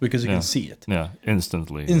soft because you can see it. Yeah,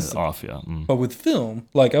 instantly off, yeah. But with film,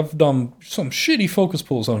 like I've done some shitty focus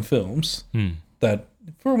pulls on films that,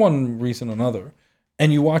 for one reason or another,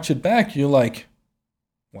 and you watch it back, you're like,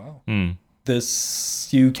 wow.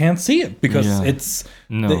 This, you can't see it because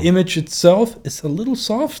the image itself is a little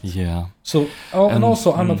soft. Yeah. So, and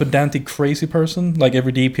also I'm a pedantic crazy person. Like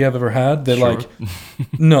every DP I've ever had, they're like,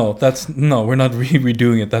 no, we're not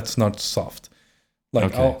redoing it. That's not soft.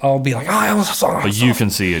 Like I'll be like, it was soft. But you can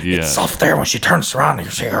see it, It's soft there when she turns around and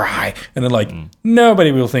you see her eye. And then like,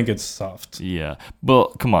 nobody will think it's soft. Yeah. Well,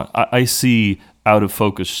 come on. I see out of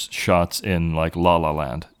focus shots in like La La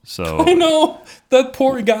Land. So I know, that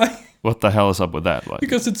poor guy. What the hell is up with that? Like,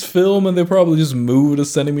 because it's film and they probably just moved a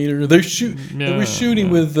centimeter. They were shooting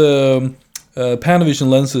with Panavision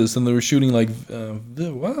lenses, and they were shooting like they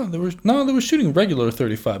were shooting regular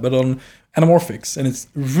 35, but on anamorphics, and it's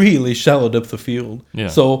really shallow depth of field. Yeah.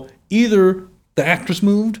 So either the actress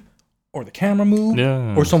moved, or the camera moved,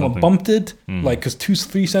 or someone bumped it, like because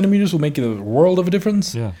 2-3 centimeters will make a world of a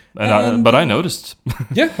difference. Yeah, but I noticed.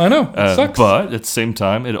 Yeah, I know. It sucks. But at the same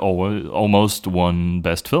time, it almost won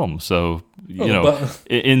best film. So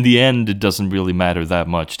in the end, it doesn't really matter that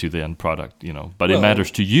much to the end product, But it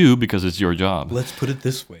matters to you because it's your job. Let's put it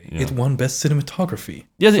this way: it won best cinematography.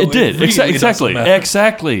 Yeah, so it did. Exactly.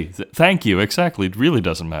 Thank you. Exactly. It really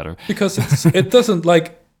doesn't matter because it doesn't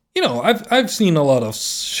like. I've seen a lot of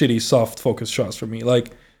shitty soft focus shots for me.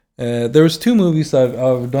 Like, there's 2 movies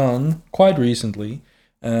I've done quite recently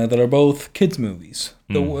that are both kids movies.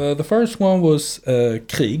 The first one was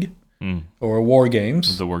Krieg, or War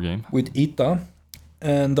Games. The War Game. With Ita.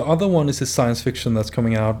 And the other one is a science fiction that's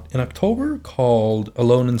coming out in October called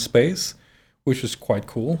Alone in Space, which is quite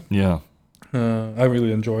cool. Yeah. I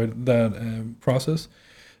really enjoyed that process.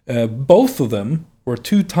 Both of them were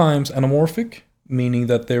 2 times anamorphic, meaning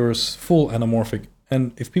that there was full anamorphic.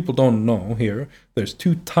 And if people don't know here, there's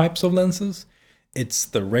 2 types of lenses. It's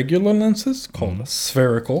the regular lenses called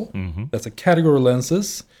spherical. That's a category of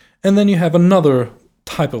lenses. And then you have another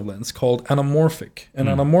type of lens called anamorphic. And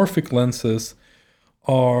anamorphic lenses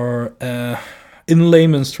are, in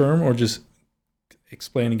layman's term, or just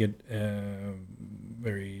explaining it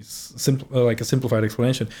very simple, like a simplified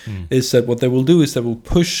explanation, is that what they will do is they will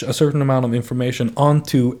push a certain amount of information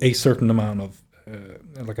onto a certain amount of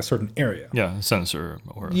like a certain area. Yeah, a sensor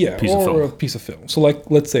or a piece of or film. a piece of film. So, like,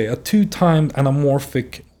 let's say a 2-time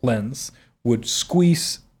anamorphic lens would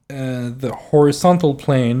squeeze the horizontal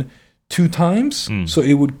plane 2 times, so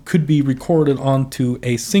it could be recorded onto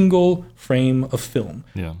a single frame of film.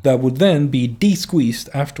 Yeah. That would then be de-squeezed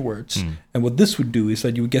afterwards. And what this would do is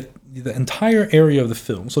that you would get the entire area of the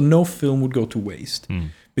film, so no film would go to waste.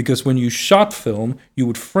 Because when you shot film, you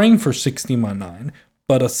would frame for 16:9,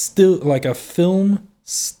 but a film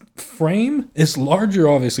frame is larger,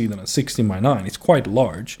 obviously, than a 16:9. It's quite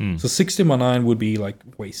large. So 16:9 would be like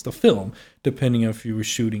waste of film, depending if you were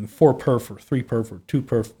shooting 4 perf or 3 perf or 2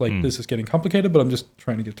 perf. Like, this is getting complicated, but I'm just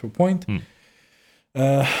trying to get to a point.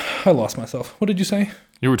 I lost myself. What did you say?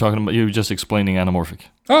 You were just explaining anamorphic.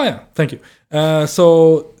 Oh, yeah. Thank you.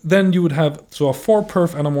 So then you would have, a 4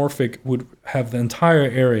 perf anamorphic would have the entire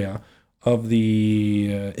area of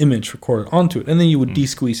the image recorded onto it. And then you would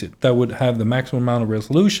de-squeeze it. That would have the maximum amount of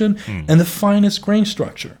resolution and the finest grain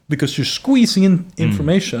structure, because you're squeezing in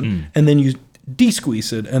information and then you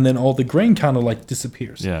de-squeeze it, and then all the grain kind of like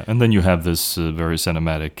disappears. Yeah, and then you have this very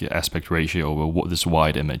cinematic aspect ratio over this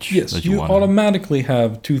wide image. Yes, that you automatically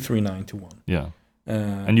have 2:3:9:1. Yeah.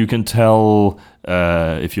 And you can tell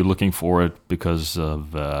if you're looking for it because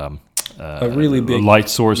of a really big light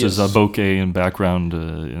sources, a bokeh in background.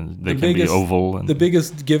 They can be oval. And the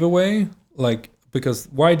biggest giveaway, like, because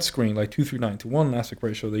widescreen, like 2:3:9:1 aspect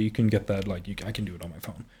ratio, that you can get that, like, I can do it on my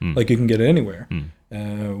phone. Like, you can get it anywhere.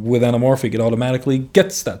 With anamorphic, it automatically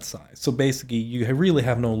gets that size. So basically, you really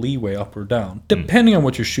have no leeway up or down, depending on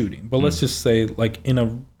what you're shooting. But let's just say, like, in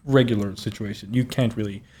a regular situation, you can't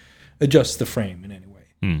really adjust the frame in any way.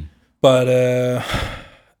 But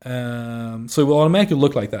so it will automatically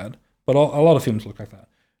look like that. But a lot of films look like that.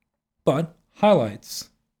 But highlights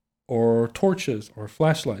or torches or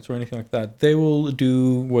flashlights or anything like that, they will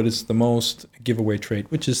do what is the most giveaway trait,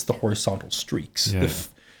 which is the horizontal streaks,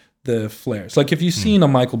 the flares. Like, if you've seen a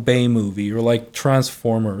Michael Bay movie, or like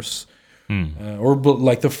Transformers, or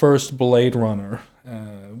like the first Blade Runner,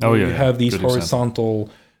 you have these good horizontal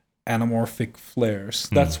anamorphic flares.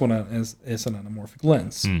 That's what is an anamorphic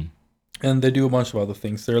lens. And they do a bunch of other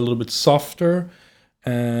things. They're a little bit softer,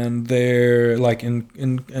 and they're like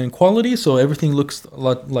in quality, so everything looks a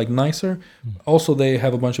lot like nicer. Also, they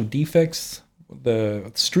have a bunch of defects,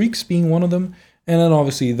 the streaks being one of them, and then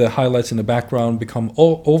obviously the highlights in the background become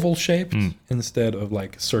oval shaped instead of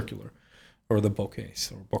like circular, or the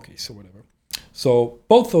bokehs or whatever. So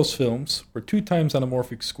both those films were 2 times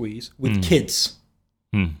anamorphic squeeze with kids.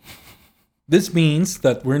 This means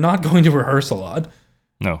that we're not going to rehearse a lot.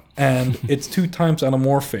 No. And it's 2 times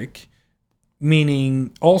anamorphic,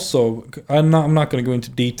 meaning also, I'm not going to go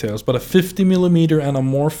into details, but a 50 millimeter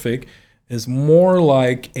anamorphic is more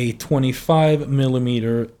like a 25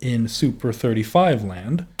 millimeter in Super 35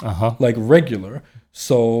 land, like regular.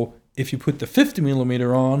 So if you put the 50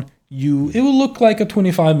 millimeter on, it will look like a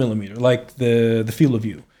 25 millimeter, like the field of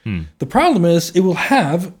view. The problem is it will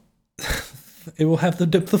have the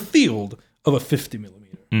depth of field of a 50 millimeter.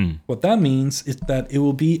 What that means is that it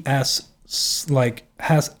will be as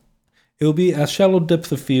shallow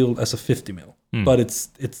depth of field as a 50 mil, but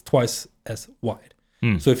it's twice as wide.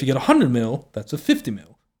 So if you get 100 mil, that's a 50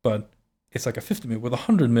 mil, but it's like a 50 mil with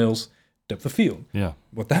 100 mils depth of field. Yeah.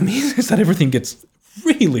 What that means is that everything gets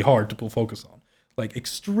really hard to pull focus on, like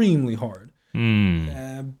extremely hard.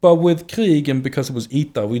 But with Krieg, and because it was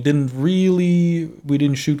ITA, we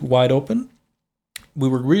didn't shoot wide open. We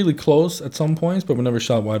were really close at some points, but we never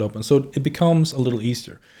shot wide open. So it becomes a little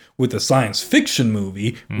easier. With a science fiction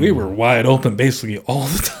movie, we were wide open basically all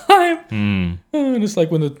the time. And it's like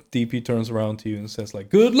when the DP turns around to you and says, like,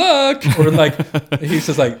 good luck, or like he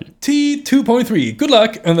says like T 2.3, good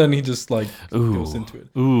luck, and then he just like goes into it.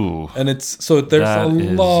 And it's so there's a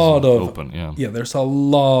lot of open, there's a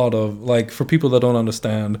lot of, like, for people that don't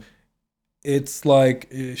understand, it's like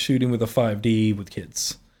shooting with a 5D with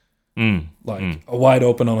kids. A wide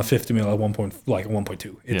open on a 50 mil at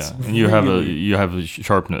 1.2. It's and you have a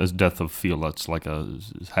sharpness, depth of field that's like a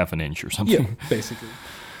half an inch or something. Yeah, basically.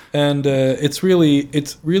 And it's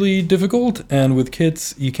really difficult. And with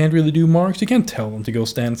kids, you can't really do marks. You can't tell them to go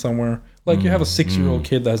stand somewhere. Like, you have a 6-year-old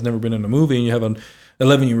kid that has never been in a movie, and you have an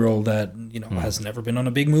 11-year-old that has never been on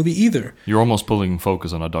a big movie either. You're almost pulling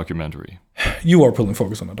focus on a documentary. You are pulling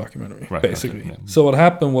focus on a documentary, right, basically. Okay. So what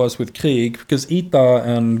happened was with Krieg, because Ita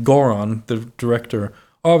and Goran, the director,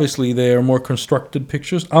 obviously they are more constructed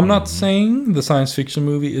pictures. I'm not saying the science fiction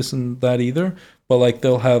movie isn't that either, but like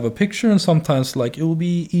they'll have a picture, and sometimes like it will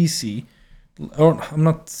be easy. Or I'm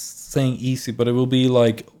not saying easy, but it will be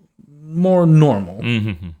like more normal,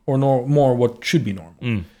 or more what should be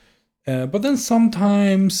normal. But then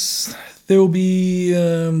sometimes there will be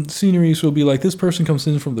sceneries will be like this person comes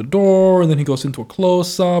in from the door and then he goes into a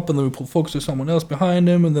close up and then we pull focus to someone else behind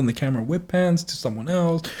him and then the camera whip pans to someone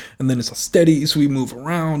else and then it's a steady so we move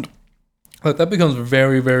around. Like that becomes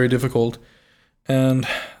very, very difficult. And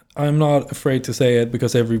I'm not afraid to say it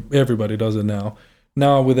because everybody does it now.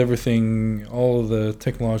 Now with everything, all of the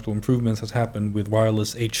technological improvements has happened with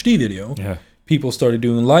wireless HD video. Yeah. People started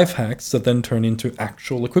doing life hacks that then turn into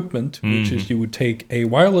actual equipment, which is you would take a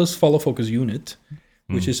wireless follow focus unit,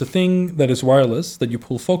 which is a thing that is wireless that you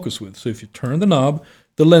pull focus with. So if you turn the knob,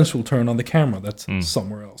 the lens will turn on the camera that's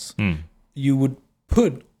somewhere else. You would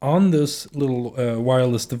put on this little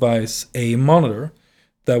wireless device a monitor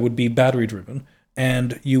that would be battery driven,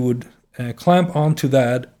 and you would clamp onto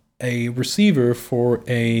that a receiver for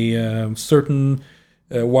a certain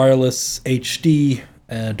wireless HD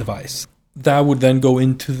device. That would then go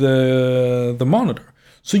into the monitor.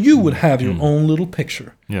 So you would have your own little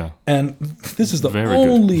picture. Yeah. And this is the Very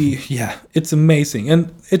only, it's amazing.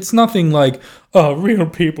 And it's nothing like, real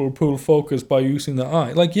people pull focus by using the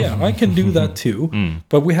eye. Like, I can do that too.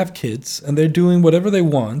 But we have kids and they're doing whatever they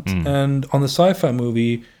want. And on the sci-fi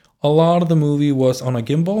movie, a lot of the movie was on a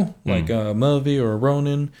gimbal, like a Melvi or a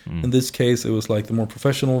Ronin. In this case, it was like the more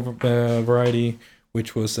professional variety,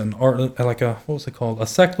 which was what was it called? A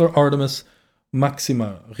Sackler Artemis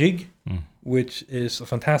Maxima rig, which is a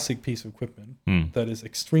fantastic piece of equipment that is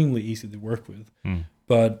extremely easy to work with.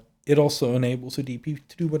 But it also enables a DP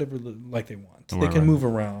to do whatever like they want. They can move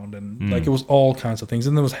around and like it was all kinds of things.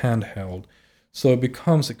 And then it was handheld. So it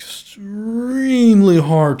becomes extremely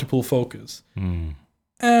hard to pull focus.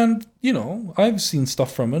 And, I've seen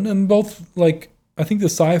stuff from it, and both, I think the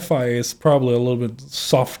sci-fi is probably a little bit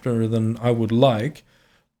softer than I would like,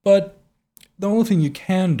 but the only thing you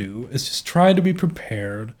can do is just try to be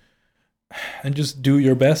prepared and just do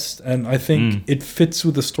your best, and I think it fits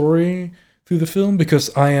with the story through the film,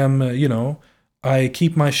 because I am, I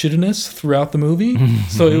keep my shittiness throughout the movie,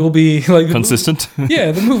 so it will be like consistent.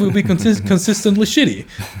 The movie will be consistently shitty.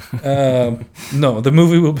 No, the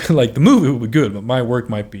movie will be good, but my work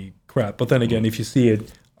might be crap. But then again, if you see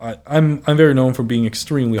it, I'm very known for being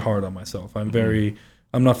extremely hard on myself.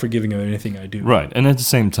 I'm not forgiving of anything I do. Right, and at the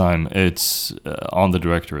same time, it's on the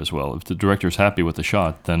director as well. If the director's happy with the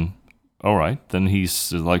shot, then all right, then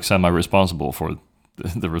he's like semi-responsible for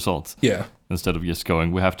the results. Yeah. Instead of just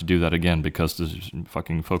going, we have to do that again because the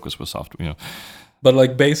fucking focus was soft,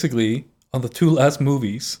 But basically, on the two last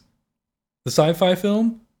movies, the sci-fi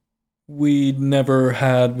film, we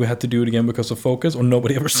had to do it again because of focus, or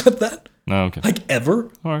nobody ever said that. No, okay. Ever.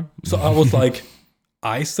 All right. So I was like,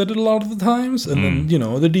 I said it a lot of the times, and then,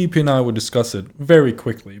 the DP and I would discuss it very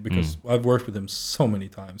quickly because I've worked with him so many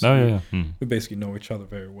times. We basically know each other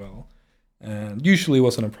very well. And usually it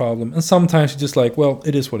wasn't a problem. And sometimes you're just like, well,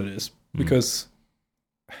 it is what it is. Because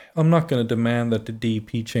I'm not going to demand that the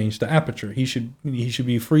DP change the aperture. He should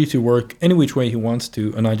be free to work any which way he wants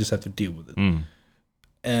to, and I just have to deal with it.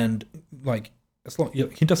 And as long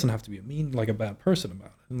he doesn't have to be a bad person about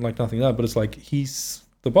it, and nothing like that. But it's like he's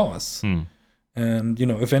the boss. And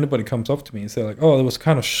if anybody comes up to me and say oh, it was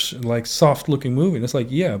kind of soft looking movie, and it's like,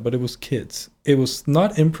 yeah, but it was kids. It was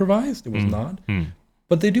not improvised. It was not.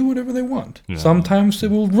 But they do whatever they want. Yeah. Sometimes they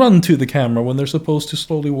will run to the camera when they're supposed to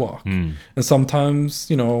slowly walk. And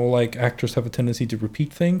sometimes, actors have a tendency to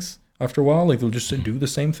repeat things after a while. They'll just do the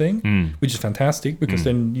same thing, which is fantastic because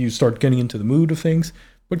then you start getting into the mood of things.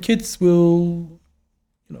 But kids will,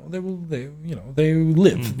 they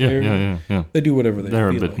live. Yeah. They do whatever they feel. They're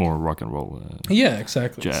a bit more rock and roll. Yeah,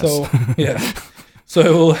 exactly. Jazz. So,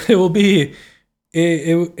 So it will be...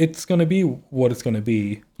 It's going to be what it's going to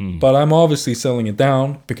be. But I'm obviously selling it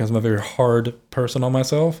down because I'm a very hard person on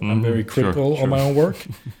myself. I'm very critical on my own work.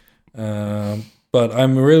 But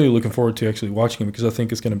I'm really looking forward to actually watching it because I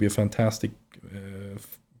think it's going to be a fantastic,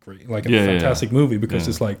 fantastic movie because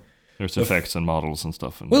it's there's effects and models and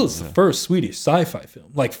stuff. And, it's the first Swedish sci-fi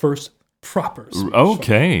film, first proper Swedish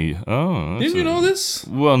okay. film. Oh. Didn't you know this?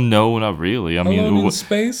 Well, no, not really. I mean, Alone in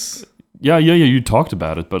Space? Yeah, you talked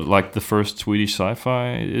about it, but the first Swedish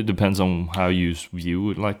sci-fi, it depends on how you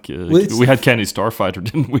view it. We had Kenny Starfighter,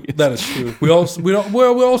 didn't we? That is true. We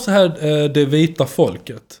also had Det vita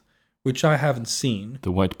folket, which I haven't seen.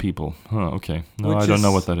 The white people. Huh, okay. No, I don't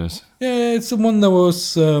know what that is. Yeah, it's the one that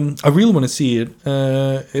was... I really want to see it.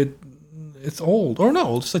 It's old. Or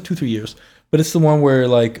no, it's 2-3 years. But it's the one where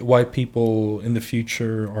white people in the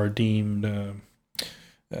future are deemed...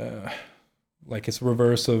 it's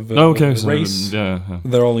reverse of race. Yeah.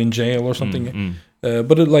 They're all in jail or something.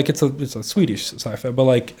 But it's a Swedish sci-fi. But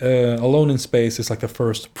like Alone in Space is like the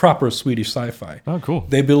first proper Swedish sci-fi. Oh, cool.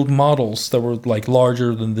 They built models that were like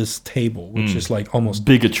larger than this table, which is like almost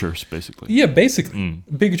Bigatures, basically. yeah, basically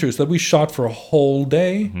bigatures that we shot for a whole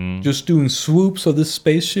day, just doing swoops of this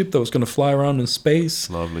spaceship that was going to fly around in space.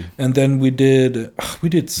 Lovely. And then we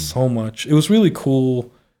did so much. It was really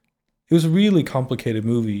cool. It was a really complicated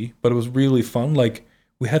movie, but it was really fun. Like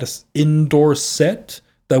we had an indoor set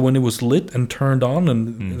that when it was lit and turned on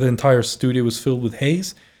and the entire studio was filled with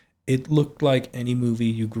haze, it looked like any movie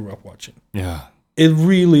you grew up watching. Yeah. It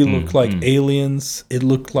really looked like Aliens. It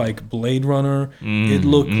looked like Blade Runner. It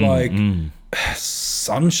looked like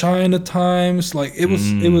Sunshine at times. Like it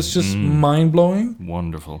was just mind blowing.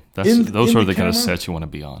 Wonderful. Those are the kind of camera? sets you want to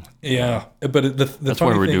be on. Yeah, but the That's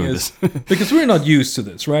funny why we're thing doing is this. because we're not used to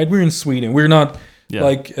this, right? We're in Sweden. We're not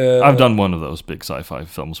like I've done one of those big sci-fi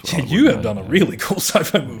films. You have done a really cool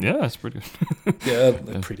sci-fi movie. Yeah, it's pretty good. Yeah,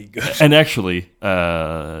 they're pretty good. And actually,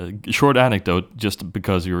 short anecdote, just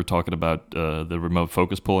because you were talking about the remote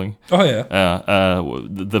focus pulling. Oh yeah.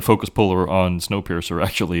 The focus puller on Snowpiercer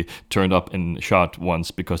actually turned up and shot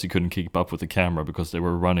once because he couldn't keep up with the camera because they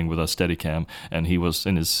were running with a Steadicam, and he was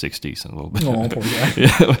in his 60s and a little bit. Oh, poor guy.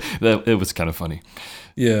 Yeah, it was kind of funny.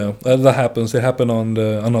 Yeah, that happens. It happened on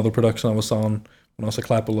another production I was on when I was a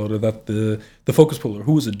clapper loader. That the focus puller,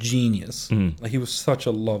 who was a genius, like he was such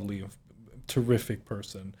a lovely, terrific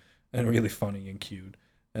person, and really funny and cute.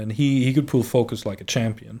 And he could pull focus like a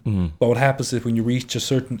champion. But what happens is when you reach a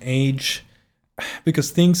certain age,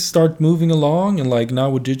 because things start moving along, and like now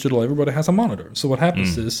with digital, everybody has a monitor. So what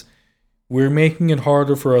happens is we're making it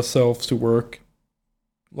harder for ourselves to work,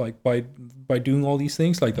 like by doing all these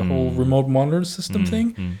things, like the whole remote monitor system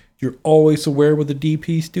thing. You're always aware what the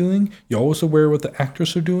DP's doing. You're always aware what the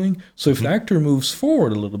actors are doing. So if the actor moves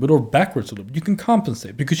forward a little bit or backwards a little bit, you can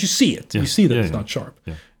compensate because you see it. You see that it's not sharp.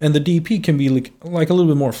 Yeah. And the DP can be like a little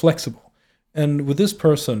bit more flexible. And with this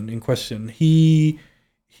person in question, he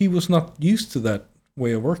was not used to that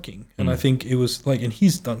way of working. And I think it was like, and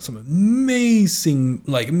he's done some amazing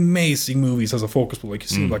movies as a focus puller. Like you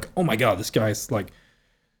see like, oh my God, this guy's like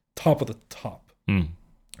top of the top.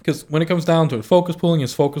 Because when it comes down to it, focus pulling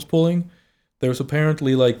is focus pulling. There's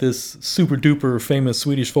apparently like this super duper famous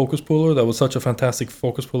Swedish focus puller that was such a fantastic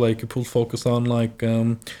focus puller. Like, he pulled focus on like,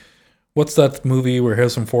 what's that movie where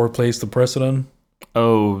Harrison Ford plays the president?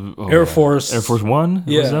 Air Force. Air Force One?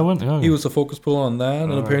 Yeah. Was that one? Oh. He was a focus puller on that.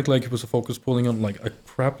 And apparently like he was a focus pulling on like a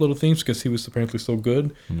crap load of things because he was apparently so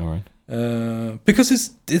good. All right. Because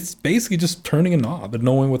it's basically just turning a knob and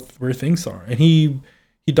knowing where things are. And he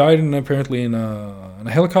died apparently in a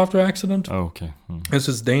helicopter accident. Oh, okay. This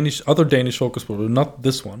is other Danish focus puller, not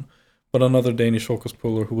this one, but another Danish focus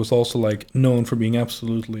puller who was also like known for being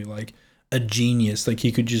absolutely like a genius. Like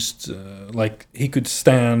he could just like he could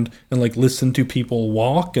stand and like listen to people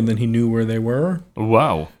walk, and then he knew where they were.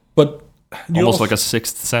 Wow. But almost like a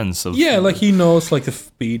sixth sense of like he knows like the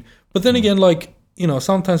speed. But then again, like, you know,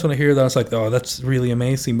 sometimes when I hear that, it's like, oh, that's really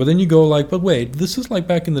amazing. But then you go like, but wait, this is like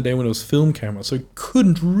back in the day when it was film camera, so it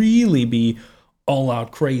couldn't really be all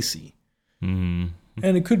out crazy.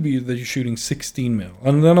 And it could be that you're shooting 16 mil.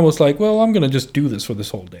 And then I was like, well, I'm going to just do this for this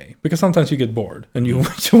whole day. Because sometimes you get bored and you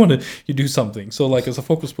do something. So like as a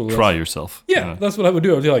focus puller. Try yourself. Yeah, that's what I would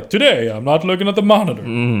do. I would be like, today I'm not looking at the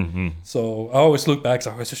monitor. So I always look back,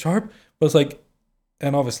 so always sharp. But it's like,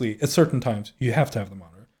 and obviously at certain times you have to have the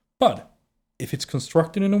monitor. But if it's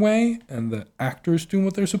constructed in a way and the actors doing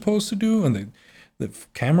what they're supposed to do and the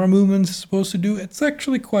camera movements is supposed to do, it's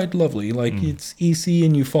actually quite lovely. Like it's easy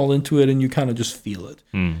and you fall into it and you kind of just feel it.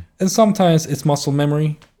 And sometimes it's muscle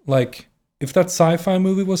memory. Like if that sci-fi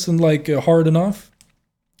movie wasn't like hard enough,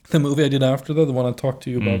 the movie I did after that, the one I talked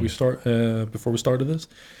to you about before we started this,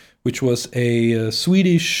 which was a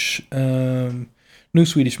Swedish, new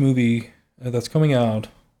Swedish movie that's coming out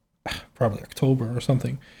probably October or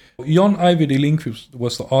something. Jon Ajvide Lindqvist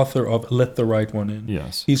was the author of Let the Right One In.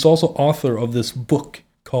 Yes. He's also author of this book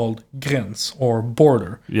called Gräns, or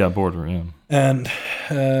Border. Yeah, Border, yeah. And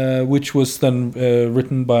which was then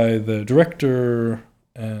written by the director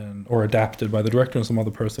or adapted by the director and some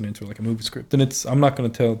other person into like a movie script. And I'm not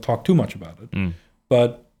going to talk too much about it.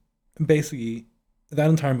 But basically, that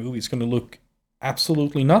entire movie is going to look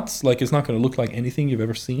absolutely nuts. Like it's not going to look like anything you've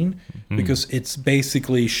ever seen because it's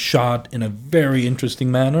basically shot in a very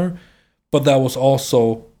interesting manner. But that was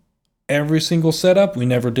also every single setup. We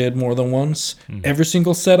never did more than once. Every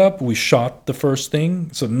single setup we shot the first thing,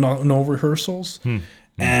 so no rehearsals.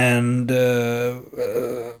 And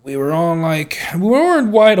we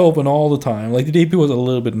weren't wide open all the time. Like the DP was a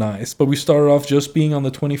little bit nice, but we started off just being on the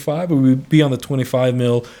 25, but we'd be on the 25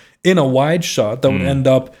 mil in a wide shot that would end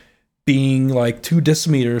up being like 2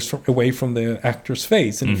 decimeters away from the actor's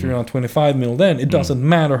face. And if you're on 25 mil, then it doesn't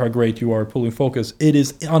matter how great you are at pulling focus. It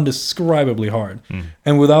is undescribably hard.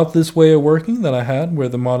 And without this way of working that I had, where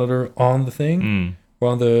the monitor on the thing, or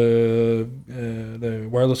on the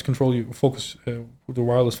wireless control focus, the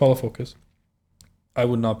wireless follow focus, I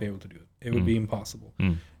would not be able to do it. It would be impossible.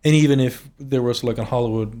 And even if there was like a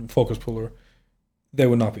Hollywood focus puller, they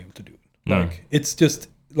would not be able to do it. Like it's just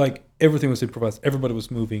like everything was improvised. Everybody was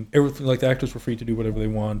moving. Everything, like the actors were free to do whatever they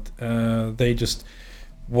want. They just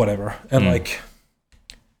whatever. And like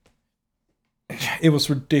it was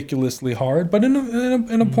ridiculously hard. But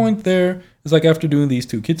in a point there, it's like after doing these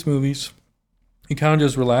 2 kids movies, you kind of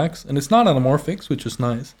just relax, and it's not anamorphics, which is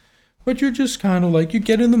nice. But you're just kind of like, you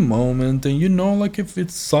get in the moment, and you know, like if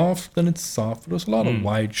it's soft, then it's soft. There's a lot of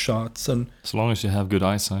wide shots, and as long as you have good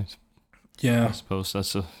eyesight. Yeah, I suppose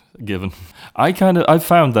that's a given. I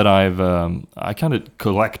found that I kind of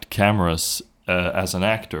collect cameras as an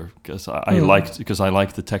actor because I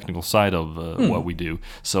like the technical side of what we do.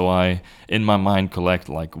 So I, in my mind, collect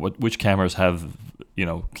like which cameras have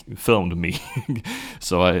filmed me.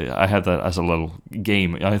 So I had that as a little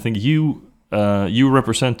game. I think you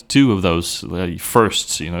represent 2 of those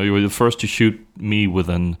firsts. You were the first to shoot me with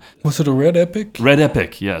an... Was it a Red Epic? Red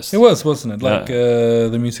Epic, yes. It was, wasn't it? Like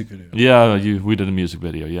the music video. Yeah, we did a music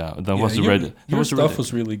video. Yeah, that was the Red. Your stuff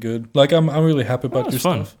was really good. Like I'm really happy about your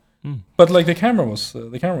stuff. But like the camera was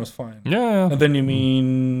fine. Yeah. And then you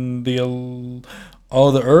mean the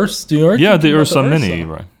Ursa? The Ursa Mini,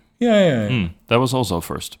 right? Yeah. That was also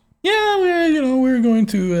first. Yeah, we're going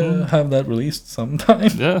to have that released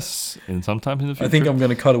sometime. Yes, and sometime in the future. I think I'm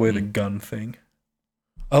going to cut away the gun thing.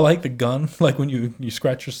 I like the gun, like when you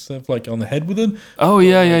scratch yourself like on the head with it. Oh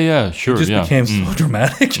yeah, sure. It just became so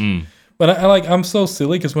dramatic. But I'm so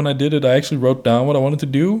silly because when I did it, I actually wrote down what I wanted to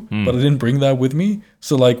do, but I didn't bring that with me.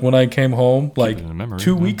 So like when I came home, like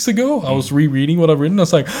 2 weeks ago, I was rereading what I've written. I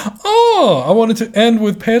was like, I wanted to end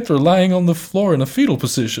with Peter lying on the floor in a fetal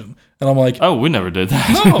position. And I'm like, oh, we never did that.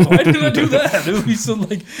 No, why did I do that? It would be so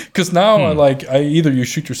like, because now I either you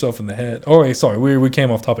shoot yourself in the head. Oh, wait, sorry, we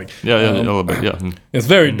came off topic. Yeah, a little bit. Yeah, it's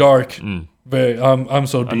very dark. Very, I'm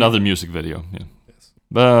so deep. Another music video. Yeah.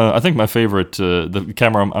 I think my favorite, the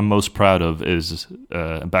camera I'm most proud of is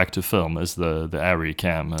back to film is the Arri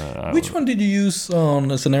cam. Which one did you use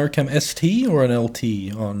on as an Arri ST or an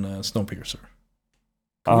LT on Snowpiercer?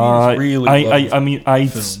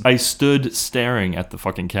 I stood staring at the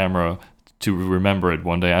fucking camera to remember it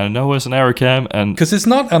one day. I know it's an Arri cam, and because it's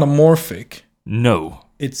not anamorphic. No,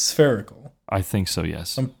 it's spherical. I think so.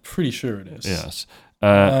 Yes, I'm pretty sure it is. Yes.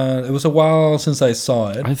 It was a while since I saw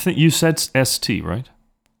it. I think you said ST, right?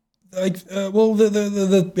 Like, well,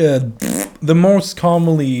 the most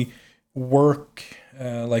commonly work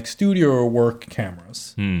like studio or work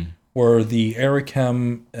cameras were the Arri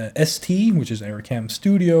ST, which is Arri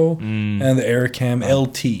Studio, and the Arri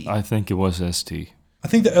LT. I think it was ST. I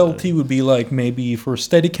think the LT would be like maybe for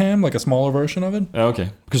Steadicam, like a smaller version of it.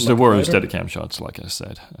 Okay, because there were Steadicam shots, like I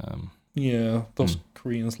said. Yeah, those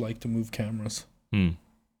Koreans like to move cameras.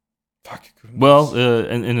 Fuck. Well,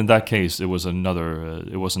 and in that case, it was another.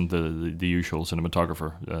 It wasn't the usual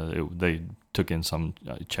cinematographer. They took in some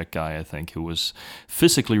Czech guy, I think, who was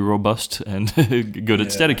physically robust and good at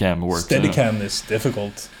Steadicam work. Steadicam is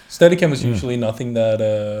difficult. Steadicam is usually nothing that,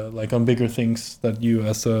 like on bigger things, that you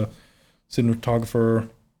as a cinematographer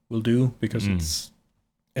will do, because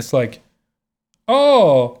it's like,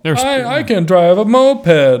 I can drive a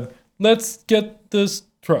moped. Let's get this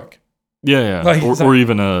truck. Yeah. Like, or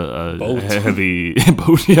even a heavy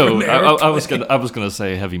boat. I was gonna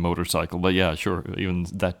say heavy motorcycle, but yeah, sure, even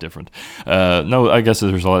that different. No, I guess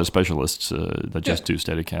there's a lot of specialists that just do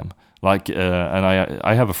Steadicam. Like, and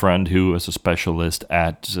I have a friend who is a specialist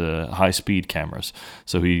at high speed cameras.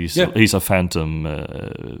 So he's a Phantom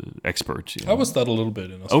expert. I was that a little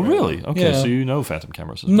bit in Australia. Oh, really? Okay, so you know Phantom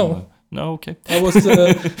cameras as well. No, okay.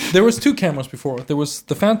 There was 2 cameras before. There was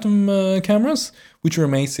the Phantom cameras, which were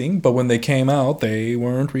amazing, but when they came out, they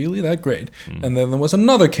weren't really that great. And then there was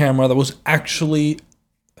another camera that was actually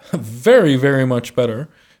very, very much better,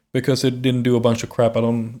 because it didn't do a bunch of crap I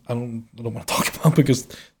don't want to talk about, because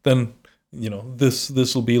then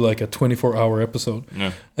this will be like a 24-hour episode.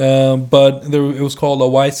 Yeah. But it was called a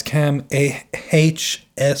Wisecam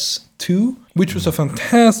HS2, which was a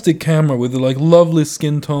fantastic camera with like lovely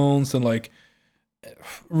skin tones and like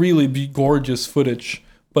really gorgeous footage.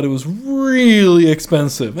 But it was really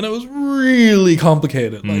expensive, and it was really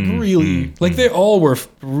complicated. Like they all were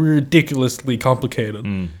ridiculously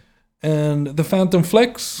complicated. And the Phantom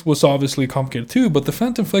Flex was obviously complicated too, but the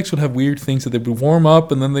Phantom Flex would have weird things that they would warm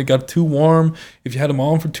up and then they got too warm if you had them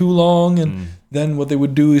on for too long. And then what they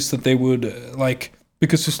would do is that they would,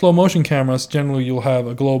 because the slow motion cameras, generally you'll have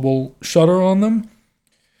a global shutter on them,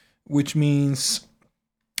 which means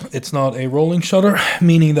it's not a rolling shutter,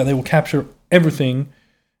 meaning that they will capture everything.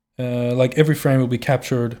 Like every frame will be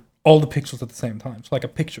captured, all the pixels at the same time. It's like a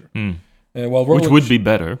picture. Which would be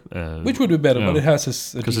better. But it has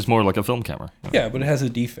this... Because it's more like a film camera. Yeah, but it has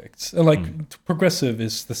its defects. Progressive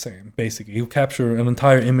is the same, basically. You'll capture an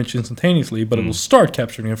entire image instantaneously, but it will start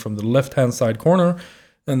capturing it from the left-hand side corner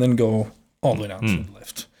and then go all the way down to the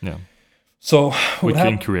left. Yeah. So we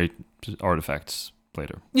can create artifacts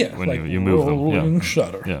later. Yeah, when like you move them. rolling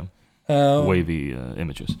shutter. Yeah. Wavy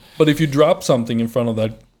images. But if you drop something in front of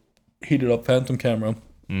that heated-up Phantom camera,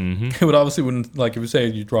 it would obviously wouldn't, like if you say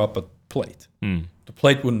you drop a plate, the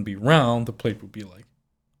plate wouldn't be round, the plate would be like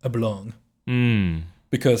oblong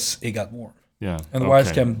because it got warm. Yeah. And the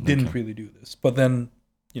Wisecam didn't really do this. But then,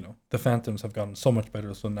 the Phantoms have gotten so much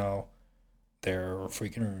better, so now they're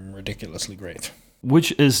freaking ridiculously great.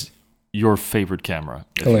 Which is your favorite camera?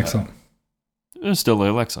 Alexa. It's still the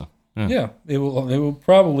Alexa. Yeah, it will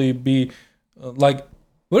probably be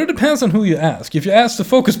well, it depends on who you ask. If you ask the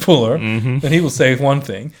focus puller, then he will say one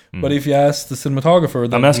thing. But if you ask the cinematographer...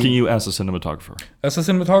 I'm asking you as a cinematographer. As a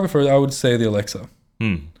cinematographer, I would say the Alexa.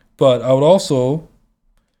 But I would also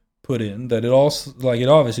put in that it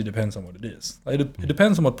obviously depends on what it is. It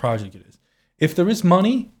depends on what project it is. If there is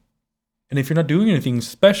money, and if you're not doing anything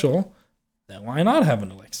special, then why not have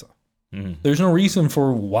an Alexa? There's no reason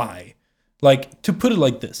for why. To put it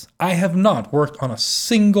like this, I have not worked on a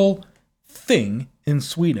single thing in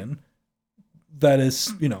Sweden that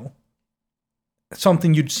is,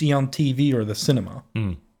 something you'd see on TV or the cinema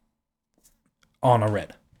on a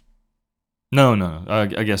Red. No. I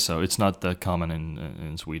guess so. It's not that common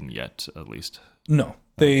in Sweden yet, at least. No.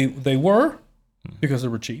 They were because they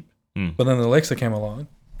were cheap. But then the Alexa came along,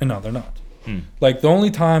 and now they're not. The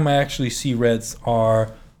only time I actually see Reds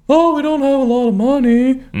are, we don't have a lot of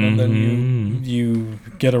money, and then you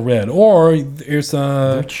get a Red. Or there's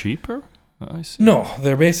a... They're cheaper? I see. No,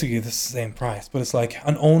 they're basically the same price, but it's like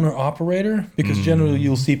an owner-operator, because generally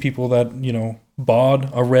you'll see people that, bought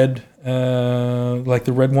a Red, like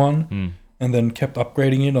the Red one, and then kept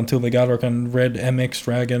upgrading it until they got our kind of Red MX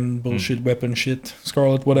Dragon bullshit weapon shit,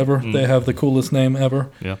 Scarlet, whatever. They have the coolest name ever.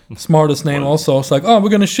 Yeah. Smartest name also. It's like, we're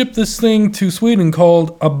going to ship this thing to Sweden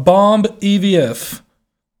called a Bomb EVF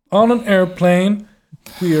on an airplane.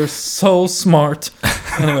 We are so smart.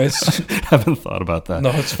 Anyways. Haven't thought about that. No,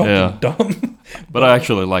 it's fucking dumb. But I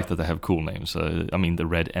actually like that they have cool names. The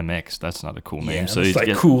Red MX, that's not a cool name. So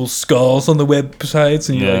it's cool skulls on the websites,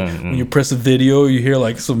 and when you press a video, you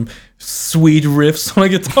hear some sweet riffs on a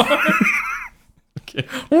guitar. Okay.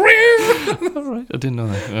 All right, I didn't know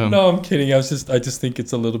that. No, I'm kidding. I just think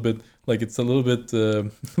it's a little bit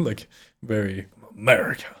very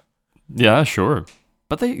America. Yeah, sure.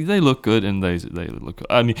 But they look good, and they look good.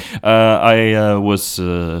 I mean, I was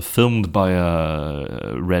filmed by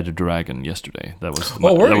a Red Dragon yesterday. That was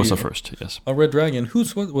the first. Yes, a Red Dragon.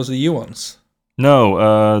 Was it you once?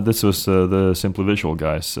 No, this was the Simply Visual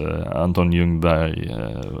guys, Anton Ljungberg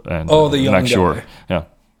and the young Max guy. Shore. Yeah.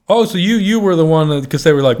 Oh, so you were the one because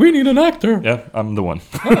they were like, we need an actor. Yeah, I'm the one.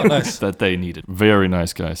 Oh, nice. That they needed. Very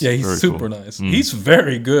nice guys. Yeah, he's very super cool. nice. He's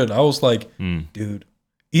very good. I was like, dude.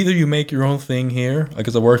 Either you make your own thing here,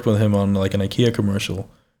 because I worked with him on an IKEA commercial,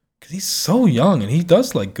 because he's so young and he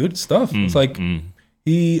does good stuff. It's like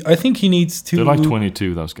I think he needs to. They're like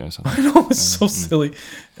 22, those guys. I know, it's so silly.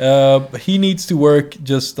 He needs to work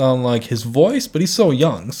just on his voice, but he's so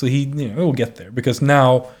young, so he will get there, because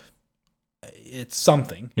now it's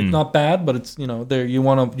something. It's not bad, but it's there. You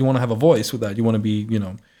want to have a voice with that. You want to be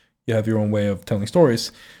you have your own way of telling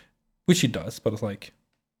stories, which he does. But it's like,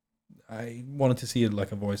 I wanted to see it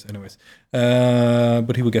like a voice anyways.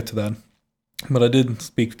 But he will get to that. But I did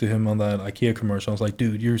speak to him on that IKEA commercial. I was like,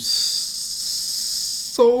 dude, you're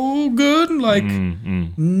so good.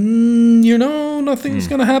 Nothing's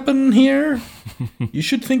going to happen here. You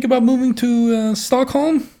should think about moving to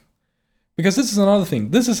Stockholm. Because this is another thing.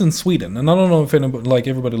 This is in Sweden. And I don't know if anybody,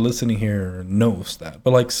 everybody listening here knows that.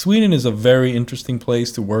 But Sweden is a very interesting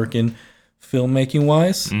place to work in, filmmaking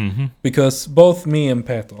wise, because both me and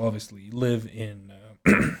Peter obviously live in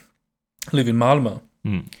Malmö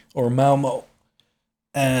or Malmö,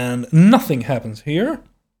 and nothing happens here.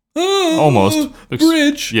 Almost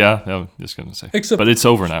bridge. Yeah, I was just gonna say. Except, but it's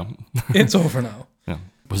over now. It's over now. Yeah.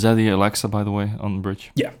 Was that the Alexa, by the way, on the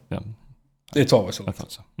bridge? Yeah. It's always Alexa. I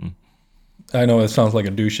thought so. I know it sounds like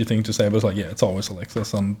a douchey thing to say, but it's like, yeah, it's always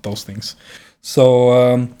Alexis on those things.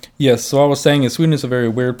 So, yes, so I was saying Sweden is a very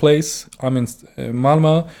weird place. I'm in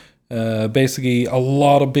Malmö. Basically, a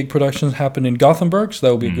lot of big productions happen in Gothenburg, so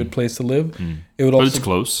that would be a good place to live. It would But also, it's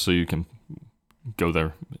close, so you can go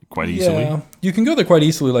there quite easily. yeah, you can go there quite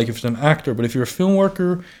easily, like if you're an actor. But if you're a film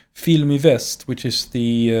worker, Film i Väst, which is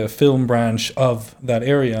the film branch of that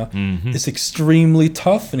area, is extremely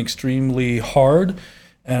tough and extremely hard,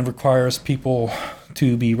 and requires people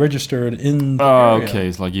to be registered in the area. Okay,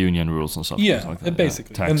 it's like union rules and stuff. Yeah, like that.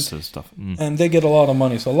 basically. Taxes stuff. And they get a lot of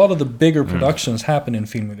money. So a lot of the bigger productions happen in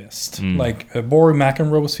Film i Väst. Like Borg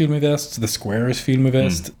McEnroe was Film i Väst, The Square is Film i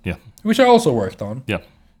Väst, Yeah, which I also worked on. yeah.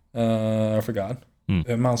 I forgot.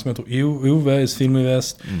 Man som heter Uwe is Film i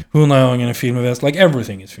Väst. Hunajungen is Film i Väst. Like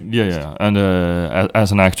everything is Film i Väst. Yeah. And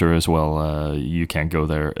as an actor as well, you can't go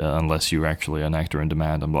there unless you're actually an actor in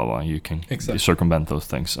demand and blah blah. You can circumvent those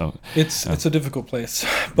things. So It's a difficult place.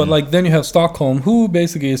 But like then you have Stockholm, who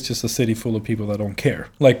basically is just a city full of people that don't care.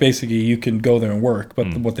 Like basically you can go there and work, but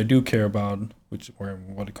what they do care about,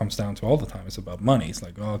 what it comes down to all the time, is about money. It's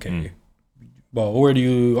like, okay, well, where do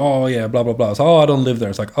you? Oh yeah, blah blah blah. So, I don't live there.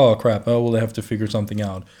 It's like, oh crap. Oh, well, they have to figure something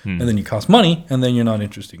out, and then you cost money, and then you're not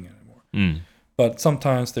interesting anymore. But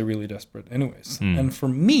sometimes they're really desperate, anyways. And for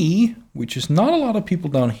me, which is not a lot of people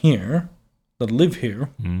down here that live here,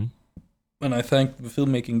 and I thank the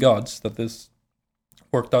filmmaking gods that this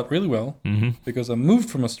worked out really well, because I moved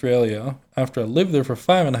from Australia after I lived there for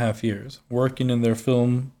 5.5 years, working in their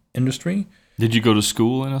film industry. Did you go to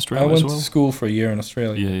school in Australia I went as well? to school for a year in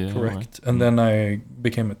Australia, Yeah, correct. right. And then I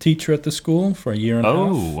became a teacher at the school for a year and a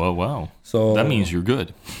half. Oh, well, wow. So That means you're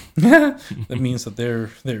good. that means that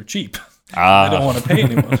they're cheap. Ah. They don't want to pay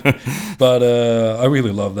anyone. But I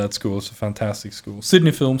really love that school. It's a fantastic school.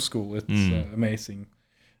 Sydney Film School. It's amazing.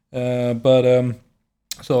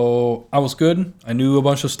 So I was good. I knew a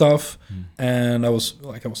bunch of stuff, and I was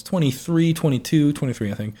 23, 22,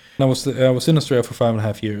 23, I think. And I was in Australia for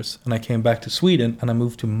 5.5 years, and I came back to Sweden, and I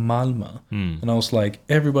moved to Malmö. And I was like,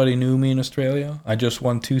 everybody knew me in Australia. I just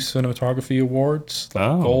won 2 cinematography awards,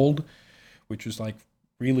 gold, which was like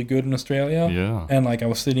really good in Australia. Yeah. And like I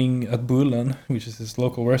was sitting at Bullen, which is this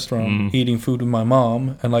local restaurant, eating food with my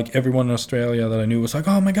mom, and like everyone in Australia that I knew was like,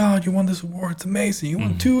 "Oh my god, you won this award! It's amazing! You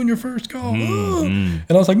won 2 in your first go!" And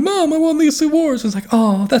I was like, "Mom, I won these awards." It's like,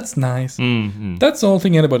 "Oh, that's nice." That's the only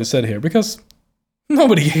thing anybody said here, because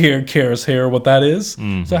nobody here cares here what that is.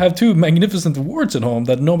 So I have 2 magnificent awards at home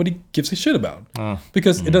that nobody gives a shit about,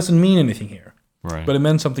 because it doesn't mean anything here. Right. But it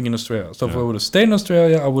meant something in Australia. So if I would have stayed in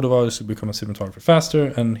Australia, I would have obviously become a cinematographer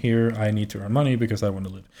faster. And here I need to earn money because I want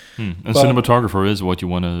to live. And cinematographer is what you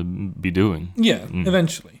want to be doing. Yeah,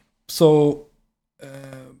 eventually. So,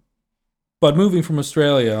 but moving from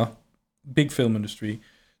Australia, big film industry,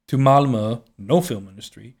 to Malmö, no film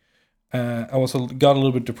industry, I got a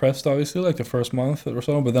little bit depressed, obviously, like the first month or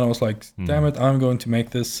so. But then I was like, damn it, I'm going to make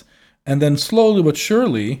this. And then slowly but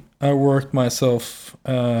surely, I worked myself.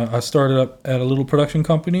 I started up at a little production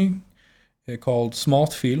company called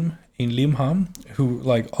Smart Film in Limhamn, who,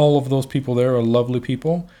 like, all of those people there are lovely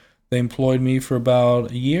people. They employed me for about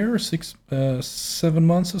a year, 7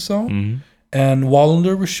 months or so. And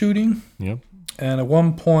Wallander was shooting. Yep. And at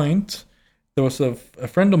one point, there was a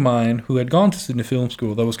friend of mine who had gone to Sydney Film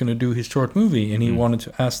School that was going to do his short movie, and he wanted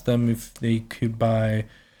to ask them if they could buy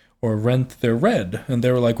or rent their red. And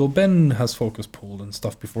they were like, well, Ben has focus pulled and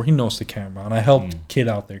stuff before. He knows the camera. And I helped kit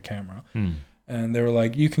out their camera. And they were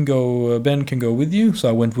like, you can go, Ben can go with you. So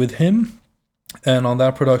I went with him. And on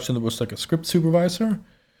that production, there was like a script supervisor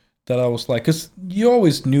that I was like, because you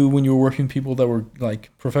always knew when you were working with people that were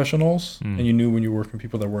like professionals, and you knew when you were working with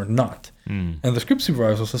people that were not. And the script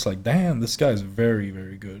supervisor was just like, damn, this guy is very,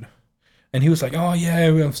 very good. And he was like, oh yeah,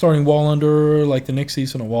 I'm starting Wallander, like the next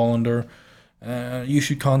season of Wallander. You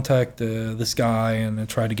should contact this guy and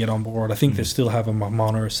try to get on board. I think they still have a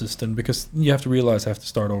monitor assistant, because you have to realize I have to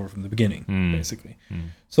start over from the beginning, basically.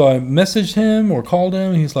 So I messaged him or called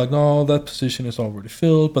him. And he's like, no, that position is already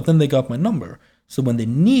filled. But then they got my number. So when they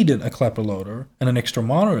needed a clapper loader and an extra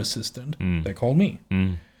monitor assistant, they called me.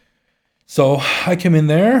 So I came in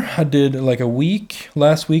there. I did like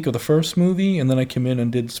last week of the first movie. And then I came in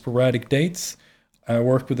and did sporadic dates. I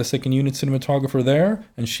worked with a second unit cinematographer there,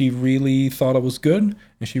 and she really thought it was good,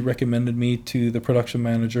 and she recommended me to the production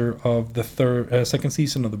manager of the second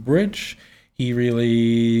season of The Bridge. He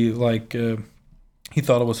really he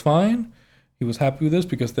thought it was fine. He was happy with this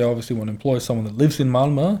because they obviously want to employ someone that lives in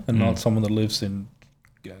Malmö and not someone that lives in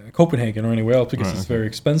Copenhagen or anywhere else, because it's very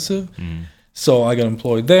expensive. So I got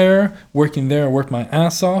employed there. Working there, I worked my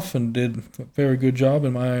ass off and did a very good job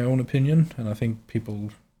in my own opinion, and I think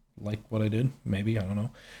people liked what I did. Maybe, I don't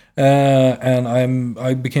know. And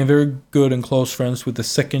I became very good and close friends with the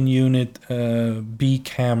second unit B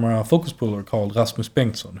camera focus puller called Rasmus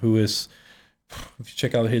Bengtsson, who is, if you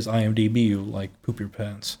check out his IMDb, you'll like poop your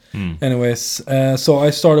pants. Anyways, so I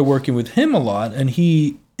started working with him a lot, and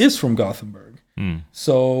he is from Gothenburg.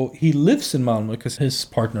 So he lives in Malmö because his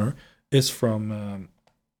partner is from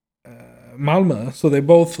Malmö. So they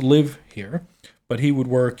both live here, but he would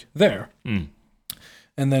work there.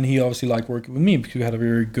 And then he obviously liked working with me because we had a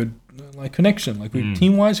very good like connection. Like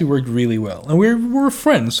team-wise, we worked really well, and we're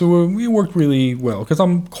friends, so we worked really well. Because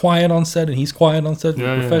I'm quiet on set, and he's quiet on set.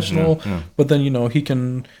 We're professional, but then he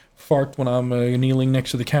can fart when I'm kneeling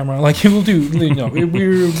next to the camera. Like he will do.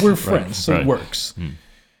 We're friends, so it works.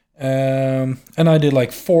 And I did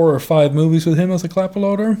like 4 or 5 movies with him as a clapper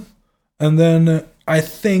loader, and then I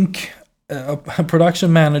think a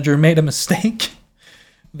production manager made a mistake.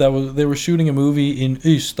 They were shooting a movie in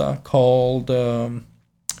Ystad called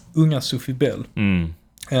Unga Sophie Bell.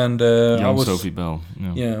 And I was Sophie Bell.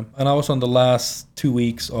 Yeah, and I was on the last 2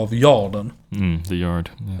 weeks of Yarden. The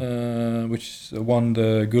Yard. Which won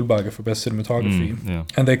the Guldbagge for best cinematography. Yeah.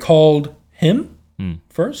 And they called him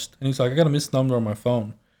first, and he's like, I got a missed number on my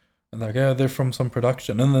phone. And like, yeah, they're from some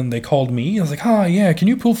production. And then they called me. I was like, yeah, can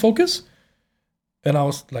you pull focus? And I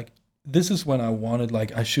was like, this is when I wanted,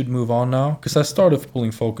 like, I should move on now. Because I started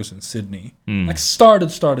pulling focus in Sydney. Like, started.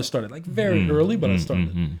 Like, very early, but I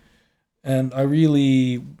started. And I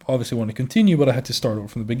really, obviously, want to continue, but I had to start over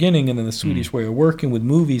from the beginning. And then the Swedish way of working with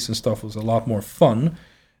movies and stuff was a lot more fun.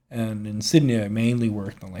 And in Sydney, I mainly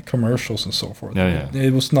worked on, like, commercials and so forth.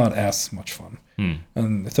 It was not as much fun.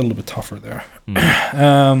 And it's a little bit tougher there.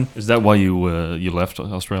 Is that why you left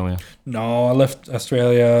Australia? No, I left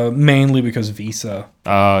Australia mainly because visa.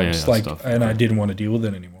 Stuff. And I didn't want to deal with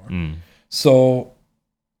it anymore. So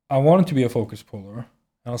I wanted to be a focus puller.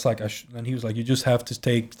 And I was like, and he was like, you just have to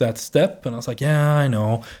take that step. And I was like, yeah, I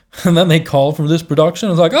know. And then they called from this production.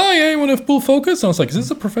 I was like, oh, yeah, you want to pull focus? And I was like, is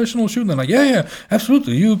this a professional shoot? And they're like, yeah,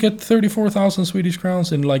 absolutely. You get 34,000 Swedish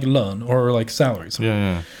crowns in like lön or like salaries.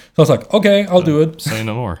 Yeah. So I was like, okay, I'll do it. Say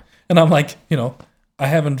no more. And I'm like, I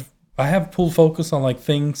have pulled focus on like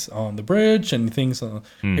things on the bridge and things here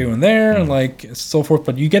and there and like so forth.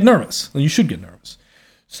 But you get nervous. You should get nervous.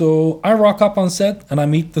 So I rock up on set and I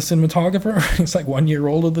meet the cinematographer. He's like 1 year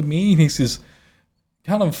older than me. He's this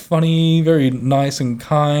kind of funny, very nice and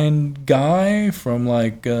kind guy from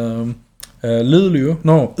like Umeå,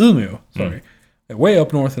 sorry, way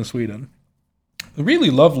up north in Sweden. A really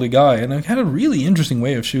lovely guy, and I had a really interesting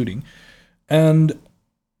way of shooting. And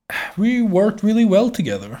we worked really well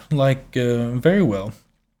together, like very well.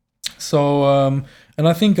 So, and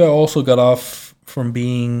I think I also got off from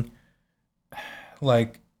being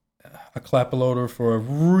like a clapper loader for a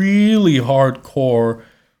really hardcore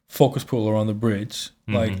focus puller on the bridge.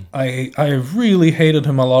 Like I really hated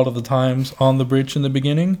him a lot of the times on the bridge in the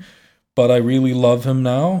beginning, but I really love him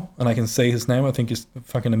now, and I can say his name. I think he's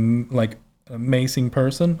fucking like amazing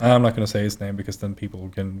person. I'm not going to say his name because then people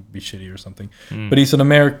can be shitty or something. But he's an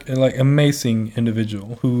amazing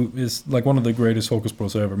individual who is like one of the greatest focus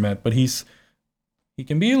pros I ever met. But he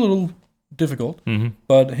can be a little difficult,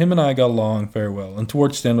 but him and I got along very well. And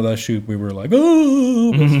towards the end of that shoot, we were like,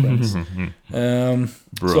 oh, best friends.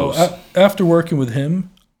 So after working with him,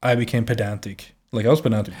 I became pedantic. Like I was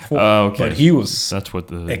pedantic before, but he was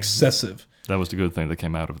excessive. That was the good thing that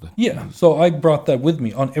came out of it. Yeah, so I brought that with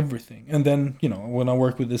me on everything. And then, when I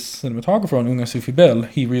worked with this cinematographer on Unga Sophie Bell,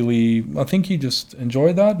 I think he just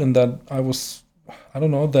enjoyed that, and that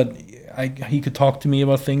he could talk to me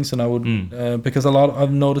about things, and I would, because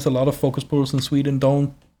I've noticed a lot of focus pullers in Sweden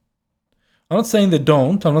don't, I'm not saying they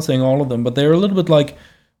don't, I'm not saying all of them, but they're a little bit like,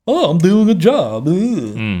 oh, I'm doing a job.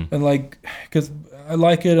 And like, because I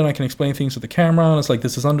like it, and I can explain things with the camera, and it's like,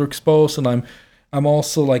 this is underexposed, and I'm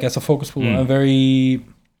also like, as a focus puller, I'm very,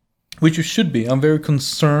 which you should be, I'm very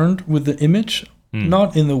concerned with the image,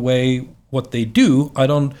 not in the way what they do. I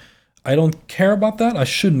don't care about that. I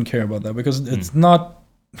shouldn't care about that because it's not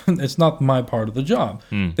my part of the job.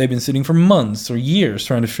 They've been sitting for months or years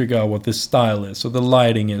trying to figure out what this style is, or the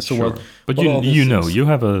lighting is, or what. But you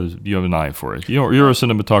have an eye for it. You're a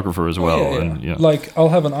cinematographer as well, and like I'll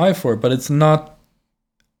have an eye for it, but it's not.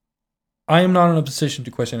 I am not in a position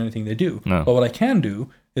to question anything they do. No. But what I can do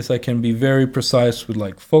is I can be very precise with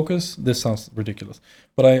like focus. This sounds ridiculous,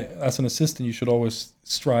 but as an assistant, you should always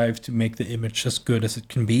strive to make the image as good as it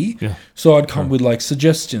can be. Yeah. So I'd come with like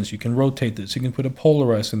suggestions. You can rotate this. You can put a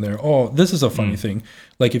polarizer in there. Oh, this is a funny thing.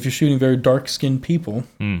 Like if you're shooting very dark-skinned people,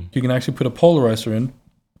 you can actually put a polarizer in,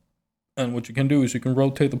 And what you can do is you can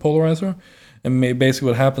rotate the polarizer, and basically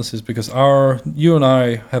what happens is because you and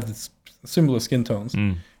I have this similar skin tones,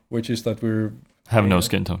 which is that we're Have no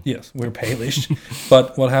skin tone. yes, we're palish.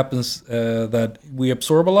 But what happens that we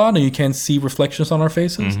absorb a lot, and you can't see reflections on our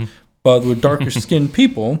faces. But with darker skinned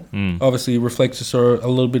people, obviously reflections are a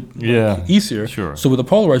little bit easier. Sure. So with the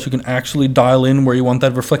polarizer, you can actually dial in where you want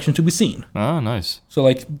that reflection to be seen. Ah, nice. So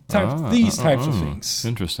like these types of things.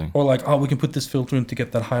 Interesting. Or like, we can put this filter in to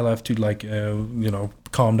get that highlight to like,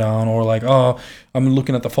 calm down. Or like, I'm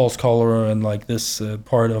looking at the false color and like this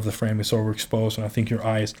part of the frame is overexposed, and I think your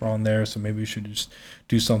eye is drawn there, so maybe we should just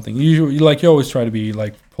do something. You always try to be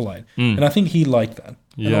like polite, and I think he liked that.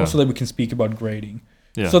 And also that we can speak about grading.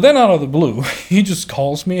 Yeah. So then out of the blue, he just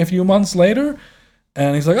calls me a few months later,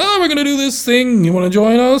 and he's like, we're going to do this thing. You want to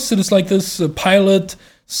join us? And it's like this pilot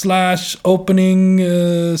 /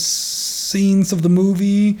 opening scenes of the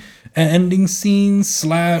movie, ending scenes /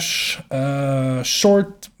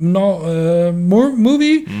 short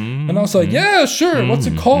movie. And I was like, yeah, sure. What's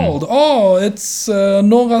it called? Oh, it's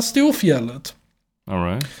Norra Storfjället. All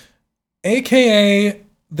right. AKA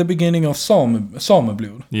the beginning of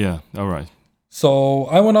Sameblod. Yeah, all right. So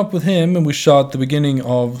I went up with him and we shot the beginning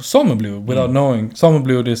of Sameblod without knowing.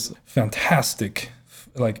 Sameblod is fantastic.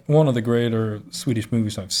 Like one of the greater Swedish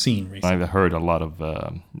movies I've seen recently. I've heard a lot of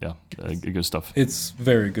good stuff. It's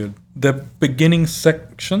very good. The beginning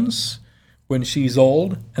sections when she's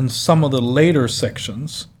old, and some of the later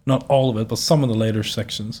sections, not all of it, but some of the later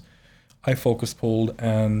sections, I focus pulled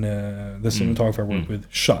and the cinematographer I worked with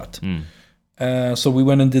shot. So we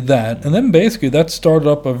went and did that, and then basically that started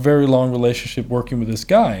up a very long relationship working with this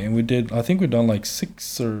guy. And I think we've done like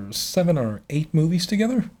 6 or 7 or 8 movies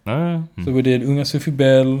together. So we did Unga Sofie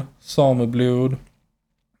Bell, Sameblod.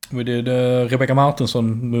 We did Rebecca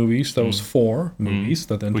Martinsson movies. That was 4 movies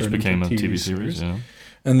that then which turned became into a TV series. Yeah.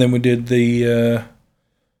 And then we did the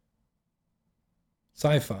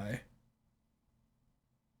sci-fi.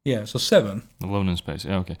 Yeah, so 7. Alone in Space.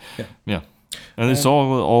 Yeah, okay. Yeah. And it's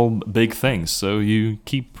all big things, so you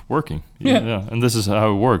keep working. Yeah. And this is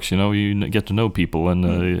how it works, you get to know people and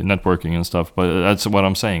networking and stuff. But that's what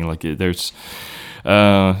I'm saying. Like there's,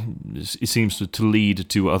 it seems to lead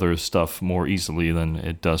to other stuff more easily than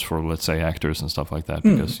it does for, let's say, actors and stuff like that.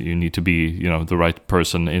 Because you need to be, the right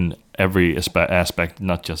person in every aspect,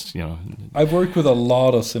 not just, I've worked with a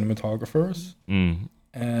lot of cinematographers,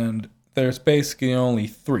 and there's basically only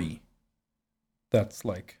 3 that's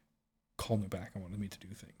like, call me back. I wanted me to do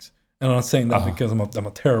things. And I'm not saying that because I'm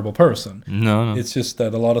a terrible person. No. It's just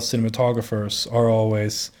that a lot of cinematographers are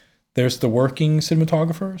always, there's the working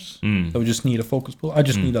cinematographers that would just need a focus pull. I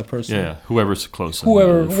just need that person. Yeah, whoever's close.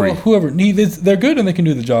 Whoever needs, they're good and they can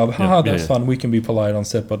do the job. That's fun. We can be polite on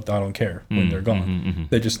set, but I don't care when they're gone.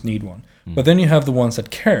 They just need one. But then you have the ones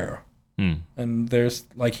that care. And there's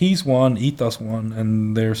like, he's one, Ita's one,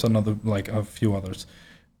 and there's another, like a few others.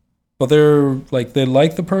 But they're like, they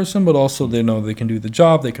like the person, but also they know they can do the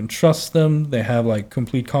job. They can trust them. They have like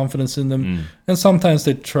complete confidence in them. And sometimes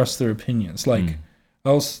they trust their opinions. Like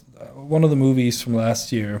I was one of the movies from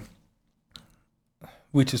last year,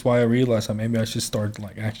 which is why I realized that maybe I should start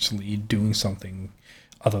like actually doing something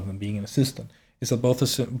other than being an assistant. Is that both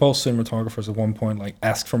cinematographers at one point like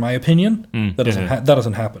ask for my opinion? That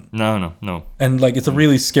doesn't happen. No. And like it's a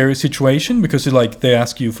really scary situation because they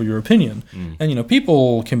ask you for your opinion, and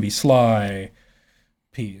people can be sly.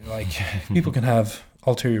 Like people can have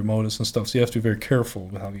ulterior motives and stuff, so you have to be very careful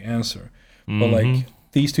with how you answer. But like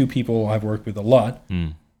these 2 people I've worked with a lot,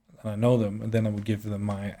 and I know them, and then I would give them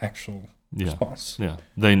my actual response. Yeah,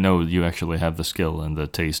 they know you actually have the skill and the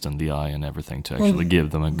taste and the eye and everything to actually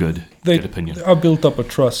give them a good opinion. I built up a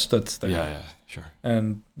trust that's there. Yeah, sure.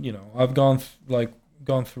 And I've gone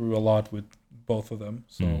through a lot with both of them,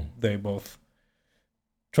 so they both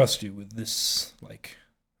trust you with this. Like,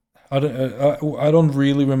 I don't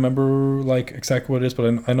really remember like exactly what it is,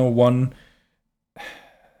 but I know one.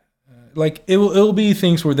 Like it'll be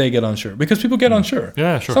things where they get unsure because people get unsure.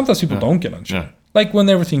 Yeah, sure. Sometimes people don't get unsure. Yeah. Like when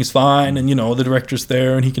everything's fine and the director's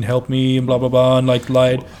there and he can help me and blah blah blah and like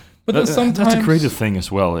lied. But then sometimes that's a creative thing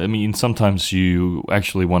as well. I mean, sometimes you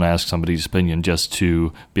actually want to ask somebody's opinion just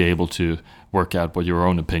to be able to work out what your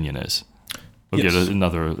own opinion is. Or get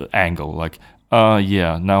another angle. Like, now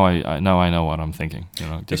I know what I'm thinking.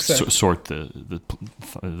 Just exactly. Sort the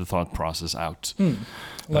thought process out.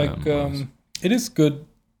 It is good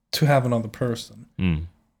to have another person.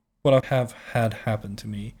 What I have had happen to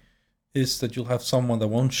me is that you'll have someone that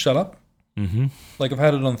won't shut up. Like I've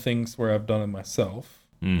had it on things where I've done it myself,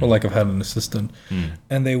 or like I've had an assistant,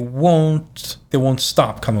 and they won't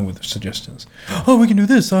stop coming with their suggestions. Oh, we can do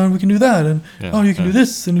this, and we can do that, and you can do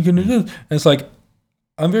this, and you can do this. And it's like,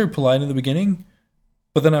 I'm very polite in the beginning,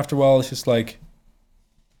 but then after a while, it's just like,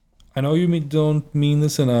 I know you don't mean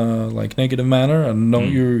this in a like negative manner. I know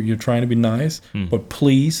you're trying to be nice, but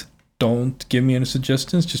please don't give me any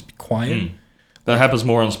suggestions. Just be quiet. That happens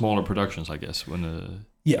more on smaller productions, I guess. When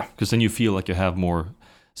because then you feel like you have more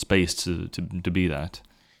space to be that.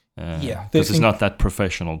 Because it's not that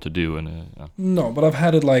professional to do. No, but I've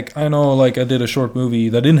had it like, I know, like I did a short movie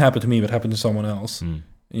that didn't happen to me, but happened to someone else.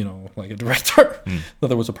 You know, like a director. That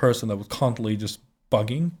there was a person that was constantly just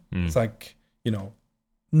bugging. It's like, you know,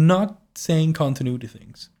 not saying continuity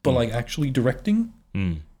things, but like actually directing.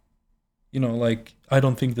 You know, like, I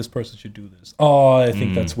don't think this person should do this. Oh, I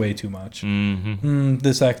think that's way too much.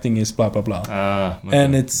 This acting is blah, blah, blah. Okay.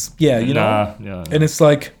 And it's, you know, and it's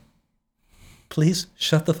like, please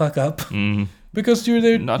shut the fuck up. Because you're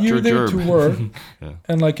there, to work,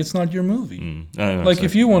 and like, it's not your movie. Like,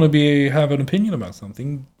 if you want to have an opinion about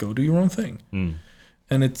something, go do your own thing.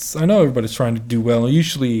 And it's, I know everybody's trying to do well.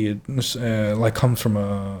 Usually, it like comes from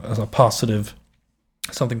as a positive,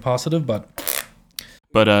 something positive, but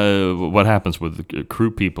what happens with the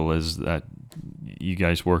crew people is that you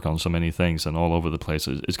guys work on so many things and all over the place.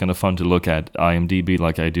 It's kind of fun to look at IMDb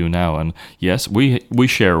like I do now. And yes, we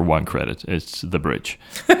share one credit. It's The Bridge.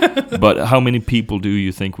 But how many people do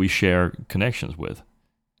you think we share connections with?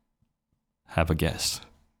 Have a guess.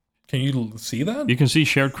 Can you see that? You can see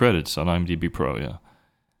shared credits on IMDb Pro, yeah.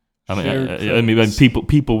 I mean,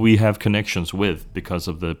 people we have connections with because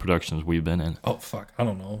of the productions we've been in. Oh, fuck. I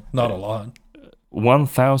don't know. Not a lot.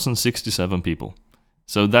 1,067 people.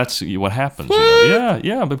 So that's what happens. You know?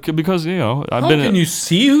 Yeah, because, you know, How can you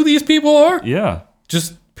see who these people are? Yeah.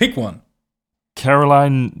 Just pick one.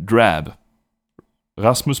 Caroline Drab.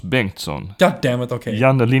 Rasmus Bengtsson. God damn it, okay.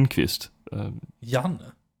 Janne Lindqvist.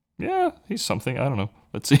 Janne? Yeah, he's something. I don't know.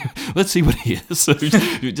 Let's see what he is.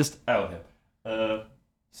 You're just out here.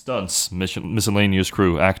 Stunts, miscellaneous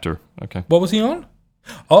crew, actor. Okay. What was he on?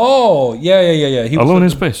 Oh, yeah. He was Alone in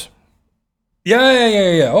Space.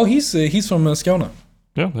 Yeah. Oh, he's from Skåne.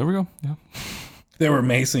 Yeah, there we go. Yeah. They were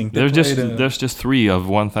amazing. There's just 3 of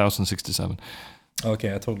 1,067.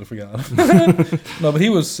 Okay, I totally forgot. No, but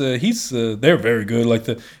they're very good. Like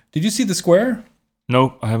did you see The Square?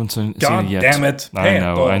 No, I haven't seen it yet. God damn it.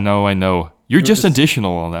 I know. You're just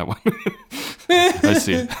additional on that one. I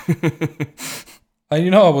see it.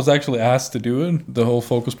 And I was actually asked to do it, the whole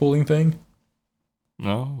focus pulling thing.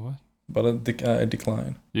 No, what? But I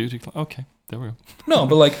declined. You declined? Okay, there we go. No,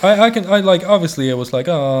 but like obviously I was like,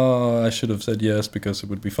 I should have said yes because it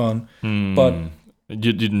would be fun. But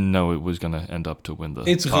you didn't know it was gonna end up to win the.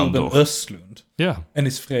 It's Ruben Östlund. Yeah. And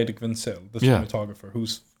it's Fredrik Wenzel, the cinematographer,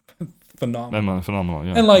 who's phenomenal. Phenomenal,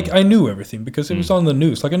 yeah. And like I knew everything because it was on the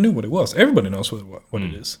news. Like I knew what it was. Everybody knows what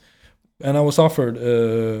it is. And I was offered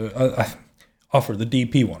I offered the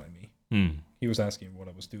DP wanted me. He was asking what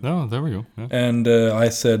I was doing. Oh, there we go. Yeah. And I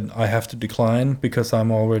said I have to decline because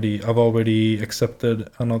I've already accepted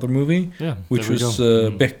another movie, which was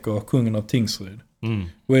Bäck, Kungen av Tingsryd,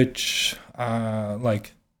 which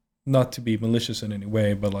like, not to be malicious in any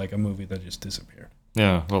way, but like a movie that just disappeared.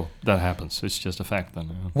 Yeah, well, that happens. It's just a fact then.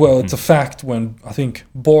 Yeah. Well, it's a fact when I think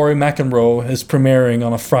Borg McEnroe is premiering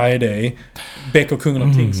on a Friday, Bäck, Kungen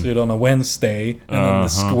av Tingsryd on a Wednesday, and then The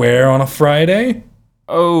Square on a Friday.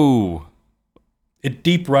 Oh. It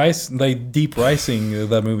deep rising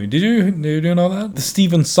that movie. Did you know that? The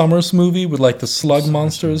Stephen Sommers movie with like the slug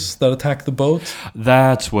monsters that attack the boat.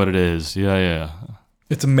 That's what it is. Yeah.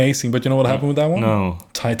 It's amazing, but you know what happened with that one? No.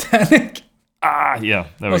 Titanic. Yeah.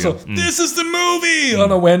 There we go. This is the movie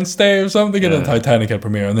on a Wednesday or something, and then Titanic had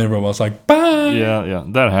premiere, and everyone was like, "Bye." Yeah.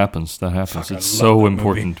 That happens. Fuck, it's so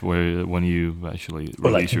important when you actually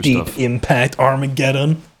release your Deep stuff. Impact,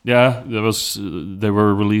 Armageddon. Yeah, they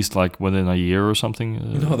were released like within a year or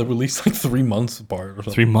something. No, they released like 3 months apart or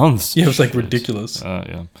something. 3 months? Yeah, it was like ridiculous.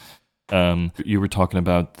 Yeah. You were talking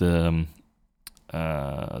about the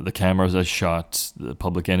cameras that shot the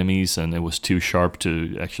Public Enemies, and it was too sharp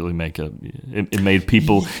to actually make it made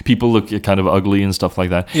people look kind of ugly and stuff like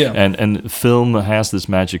that. Yeah. And film has this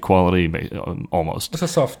magic quality, almost. There's a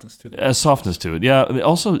softness to it. A softness to it, yeah.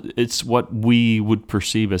 Also, it's what we would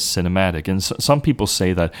perceive as cinematic, and some people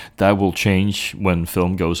say that will change when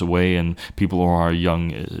film goes away, and people who are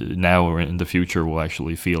young now or in the future will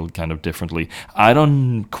actually feel kind of differently. I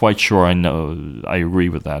don't quite sure I agree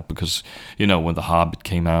with that, because when The Hobbit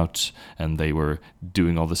came out and they were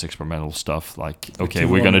doing all this experimental stuff, like, okay,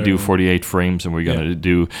 we're going to do 48 frames and we're going to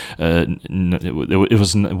do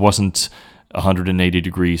it wasn't 180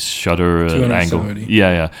 degrees shutter angle. 270.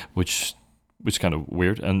 Yeah, which kind of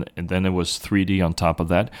weird. And then it was 3D on top of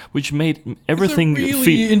that, which made everything It's a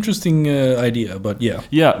really interesting idea, but yeah.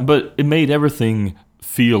 Yeah, but it made everything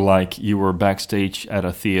feel like you were backstage at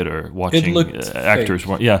a theater watching actors.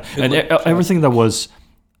 Yeah, and everything that was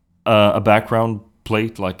a background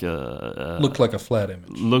plate, like looked like a flat image.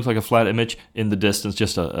 Looked like a flat image in the distance,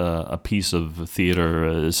 just a piece of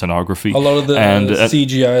theater scenography. A lot of the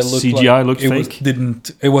CGI looked fake.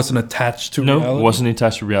 It wasn't attached to reality. No, it wasn't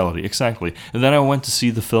attached to reality. Exactly. And then I went to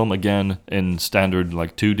see the film again in standard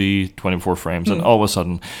like 2D, 24 frames, and all of a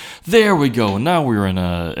sudden, there we go. Now we're in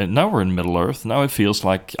Middle Earth. Now it feels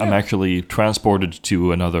like I'm actually transported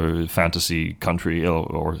to another fantasy country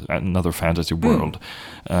or another fantasy world.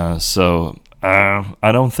 So.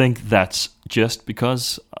 I don't think that's just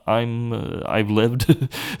because I've lived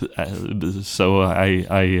so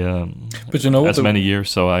but you know as many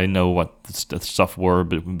years, so I know what the stuff were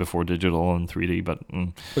before digital and 3D. But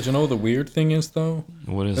you know what the weird thing is, though?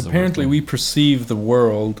 What is apparently we perceive the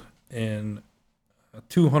world in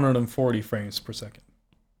 240 frames per second.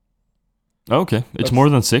 Okay, it's more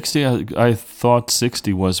than 60. I thought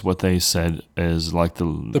 60 was what they said is like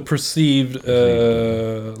the perceived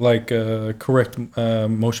correct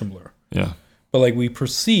motion blur. Yeah, but like we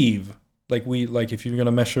perceive, like if you're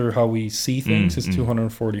gonna measure how we see things, it's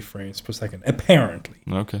 240 frames per second apparently.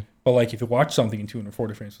 Okay, but like if you watch something in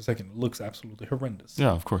 240 frames per second, it looks absolutely horrendous.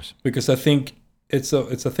 Yeah, of course. Because I think it's a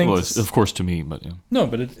thing. Well, it's, of course, to me, but yeah. No,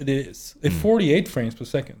 but it is. It's 48 frames per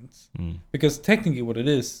second. Because technically, what it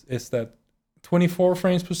is that 24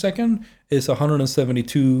 frames per second is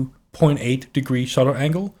 172.8 degree shutter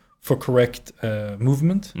angle for correct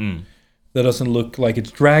movement. That doesn't look like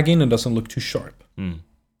it's dragging and doesn't look too sharp.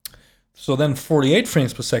 So then 48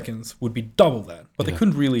 frames per second would be double that. But they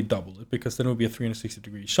couldn't really double it because then it would be a 360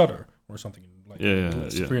 degree shutter or something like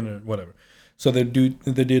 300 whatever. So they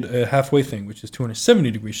did a halfway thing, which is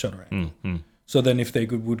 270 degree shutter angle. So then if they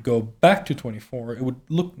would go back to 24, it would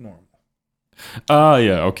look normal.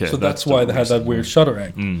 Okay. So that's why they had that weird shutter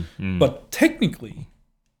angle. But technically,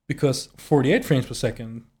 because 48 frames per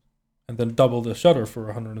second and then double the shutter for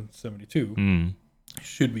 172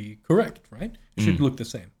 should be correct, right? It should look the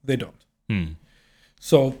same. They don't.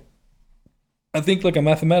 So I think like a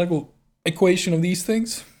mathematical equation of these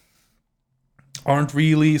things aren't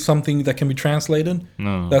really something that can be translated.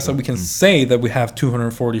 No, that's why we can say that we have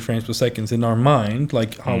 240 frames per second in our mind,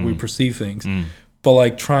 like how we perceive things. But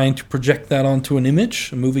like trying to project that onto an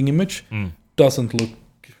image, a moving image, doesn't look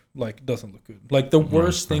good. Like the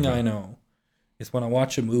worst thing I know is when I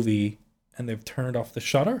watch a movie and they've turned off the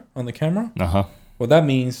shutter on the camera. What that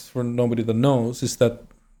means, for nobody that knows, is that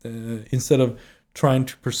instead of trying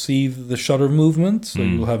to perceive the shutter movement, so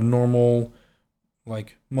you'll have normal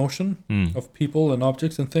like motion of people and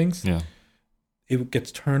objects and things. It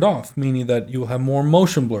gets turned off, meaning that you'll have more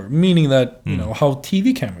motion blur, meaning that you know how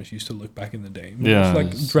TV cameras used to look back in the day. It's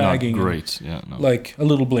like dragging, not great. Like a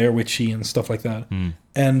little Blair Witchy and stuff like that.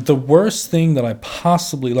 And the worst thing that I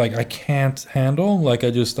possibly I can't handle, like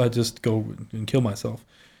I just go and kill myself,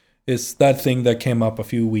 is that thing that came up a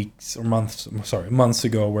few weeks or months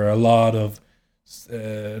ago, where a lot of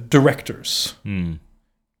directors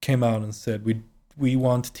came out and said we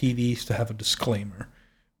want TVs to have a disclaimer.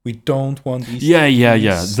 We don't want these to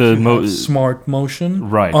have smart motion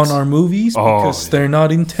on our movies because they're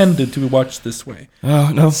not intended to be watched this way.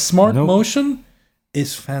 Smart motion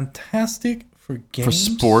is fantastic for games. For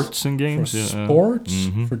sports and games. For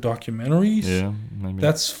documentaries. Maybe.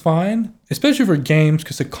 That's fine. Especially for games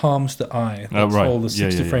because it calms the eye. That's all the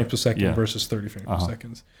 60 frames per second versus 30 frames per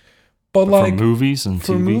second. But like for movies and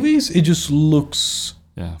for TV? movies, it just looks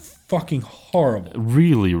fucking horrible.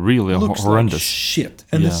 Really, really horrendous. Like shit.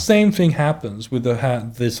 And the same thing happens with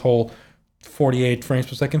this whole 48 frames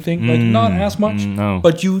per second thing. Like not as much,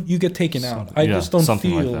 but you get taken out. I just don't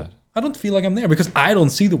feel like that. I don't feel like I'm there because I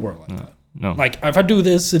don't see the world like that. No. Like if I do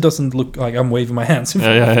this, it doesn't look like I'm waving my hands.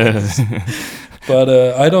 But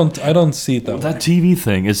I don't see it that way. That TV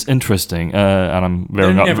thing is interesting, and I'm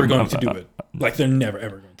very. They're never going to do it. Like they're never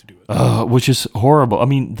ever going to do it. Which is horrible. I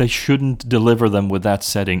mean, they shouldn't deliver them with that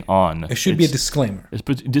setting on. It should be a disclaimer.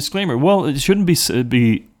 Disclaimer. Well, it shouldn't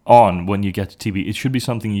be on when you get to TV. It should be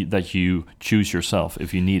something that you choose yourself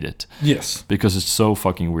if you need it. Yes. Because it's so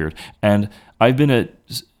fucking weird. And I've been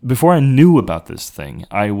before I knew about this thing,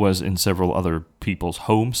 I was in several other people's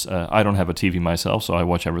homes. I don't have a TV myself, so I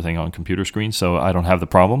watch everything on computer screens, so I don't have the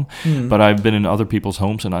problem. But I've been in other people's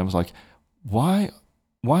homes, and I was like, why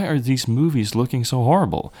why are these movies looking so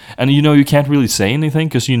horrible? And you can't really say anything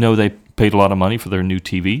because they paid a lot of money for their new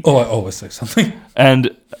TV. Oh, I always say something.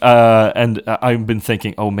 And I've been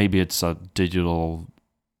thinking, oh, maybe it's a digital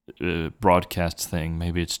broadcast thing.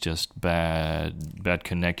 Maybe it's just bad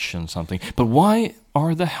connection, something. But why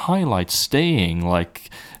are the highlights staying like?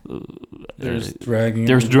 There's dragging.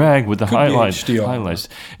 There's drag with the highlights. HDR. Highlights.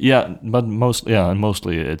 Yeah, but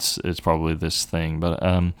mostly it's probably this thing. But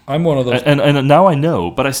I'm one of those. And now I know,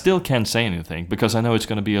 but I still can't say anything because I know it's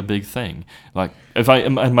going to be a big thing. Like if I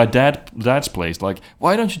am at my dad's place, like,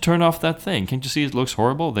 why don't you turn off that thing? Can't you see it looks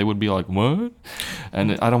horrible? They would be like, what?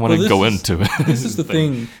 And I don't want to go into it. This is the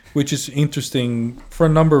thing, which is interesting for a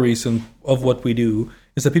number of reasons of what we do,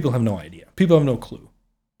 is that people have no idea. People have no clue.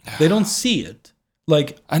 They don't see it.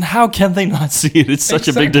 And how can they not see it? It's such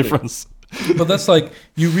a big difference. But that's like,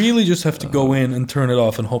 you really just have to go in and turn it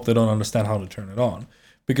off and hope they don't understand how to turn it on.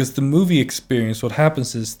 Because the movie experience, what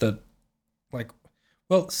happens is that,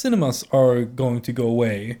 cinemas are going to go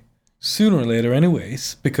away sooner or later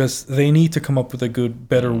anyways, because they need to come up with a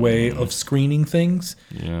better way of screening things.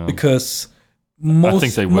 Yeah. Because I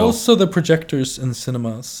think they will. most of the projectors in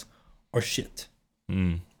cinemas are shit.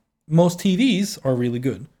 Most TVs are really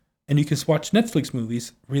good. And you can watch Netflix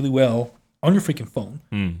movies really well on your freaking phone.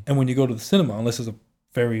 And when you go to the cinema, unless it's a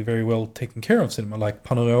very, very well taken care of cinema, like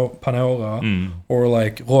Panora or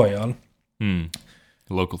like Royal.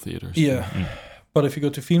 Local theaters. Yeah. But if you go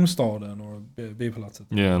to Filmstaden or Biopalatset.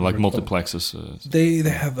 Yeah, like multiplexes. They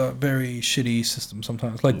have a very shitty system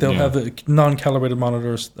sometimes. Like they'll have non-calibrated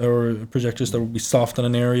monitors or projectors that will be soft in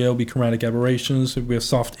an area, will be chromatic aberrations, it will be a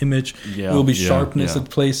soft image, it will be sharpness at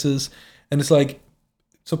places. And it's like,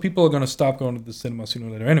 so people are going to stop going to the cinema sooner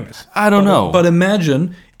or later anyways. I don't know. But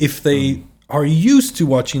imagine if they are used to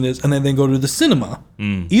watching this and then they go to the cinema.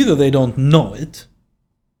 Either they don't know it,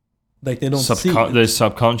 like they don't see it. They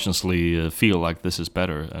subconsciously feel like this is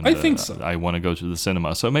better. And, I think so. I want to go to the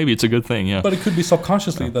cinema. So maybe it's a good thing, yeah. But it could be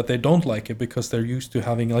subconsciously that they don't like it because they're used to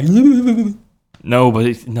having like... No, but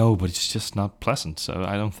it's just not pleasant. So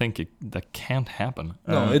I don't think that can't happen.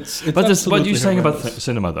 No, it's but what you're saying about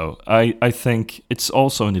cinema, though, I think it's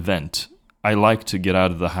also an event. I like to get out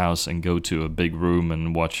of the house and go to a big room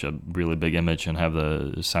and watch a really big image and have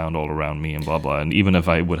the sound all around me and blah blah. And even if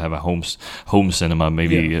I would have a home cinema,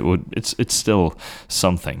 maybe it would. It's still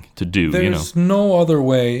something to do. There's no other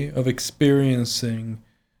way of experiencing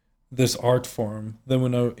this art form than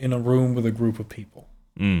when in a room with a group of people.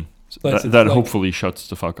 That hopefully shuts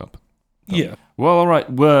the fuck up. Yeah. Well, all right.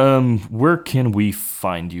 Where can we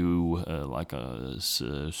find you,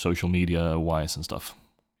 social media wise and stuff?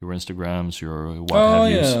 Your Instagrams, your what have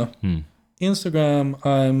yous? Oh yeah. Instagram,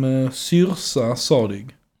 I'm Syrsa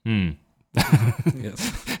Sadig.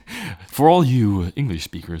 Yes. For all you English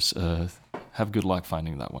speakers, have good luck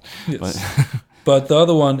finding that one. Yes. But the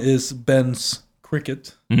other one is Ben's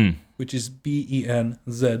Cricket, which is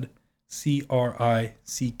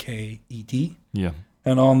BENZCRICKET. Yeah.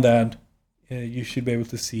 And on that, you should be able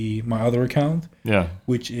to see my other account. Yeah.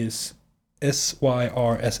 Which is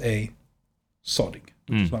SYRSA Sadig.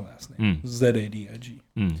 Which is my last name. ZADIG.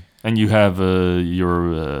 And you have your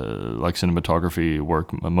cinematography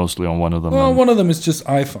work mostly on one of them. Well, one of them is just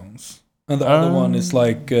iPhones, and the other one is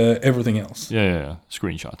like everything else. Yeah,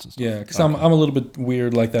 screenshots and stuff. Yeah, because I'm a little bit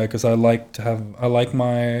weird like that because I like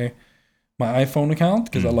my iPhone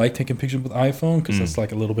account because I like taking pictures with iPhone because that's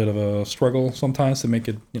like a little bit of a struggle sometimes to make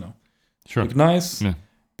it look nice. Yeah.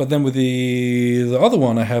 But then with the other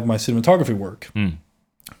one, I have my cinematography work.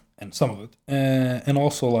 And some of it, and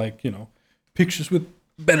also pictures with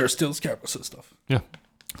better stills cameras and stuff. Yeah,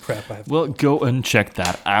 crap. I have. Well, go and check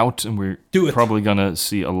that out, and we're probably gonna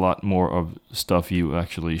see a lot more of stuff you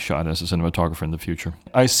actually shot as a cinematographer in the future.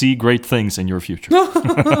 I see great things in your future.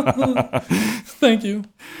 Thank you.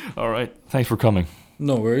 All right, thanks for coming.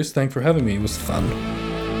 No worries. Thanks for having me. It was fun.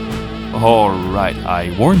 All right,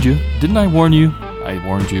 I warned you, didn't I? Warn you? I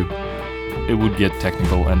warned you. It would get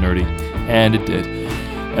technical and nerdy, and it did.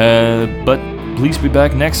 But please be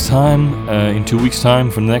back next time, in 2 weeks' time,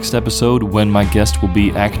 for the next episode when my guest will be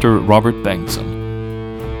actor Robert Bengtsson.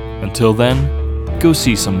 Until then, go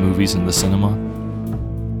see some movies in the cinema.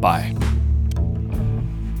 Bye.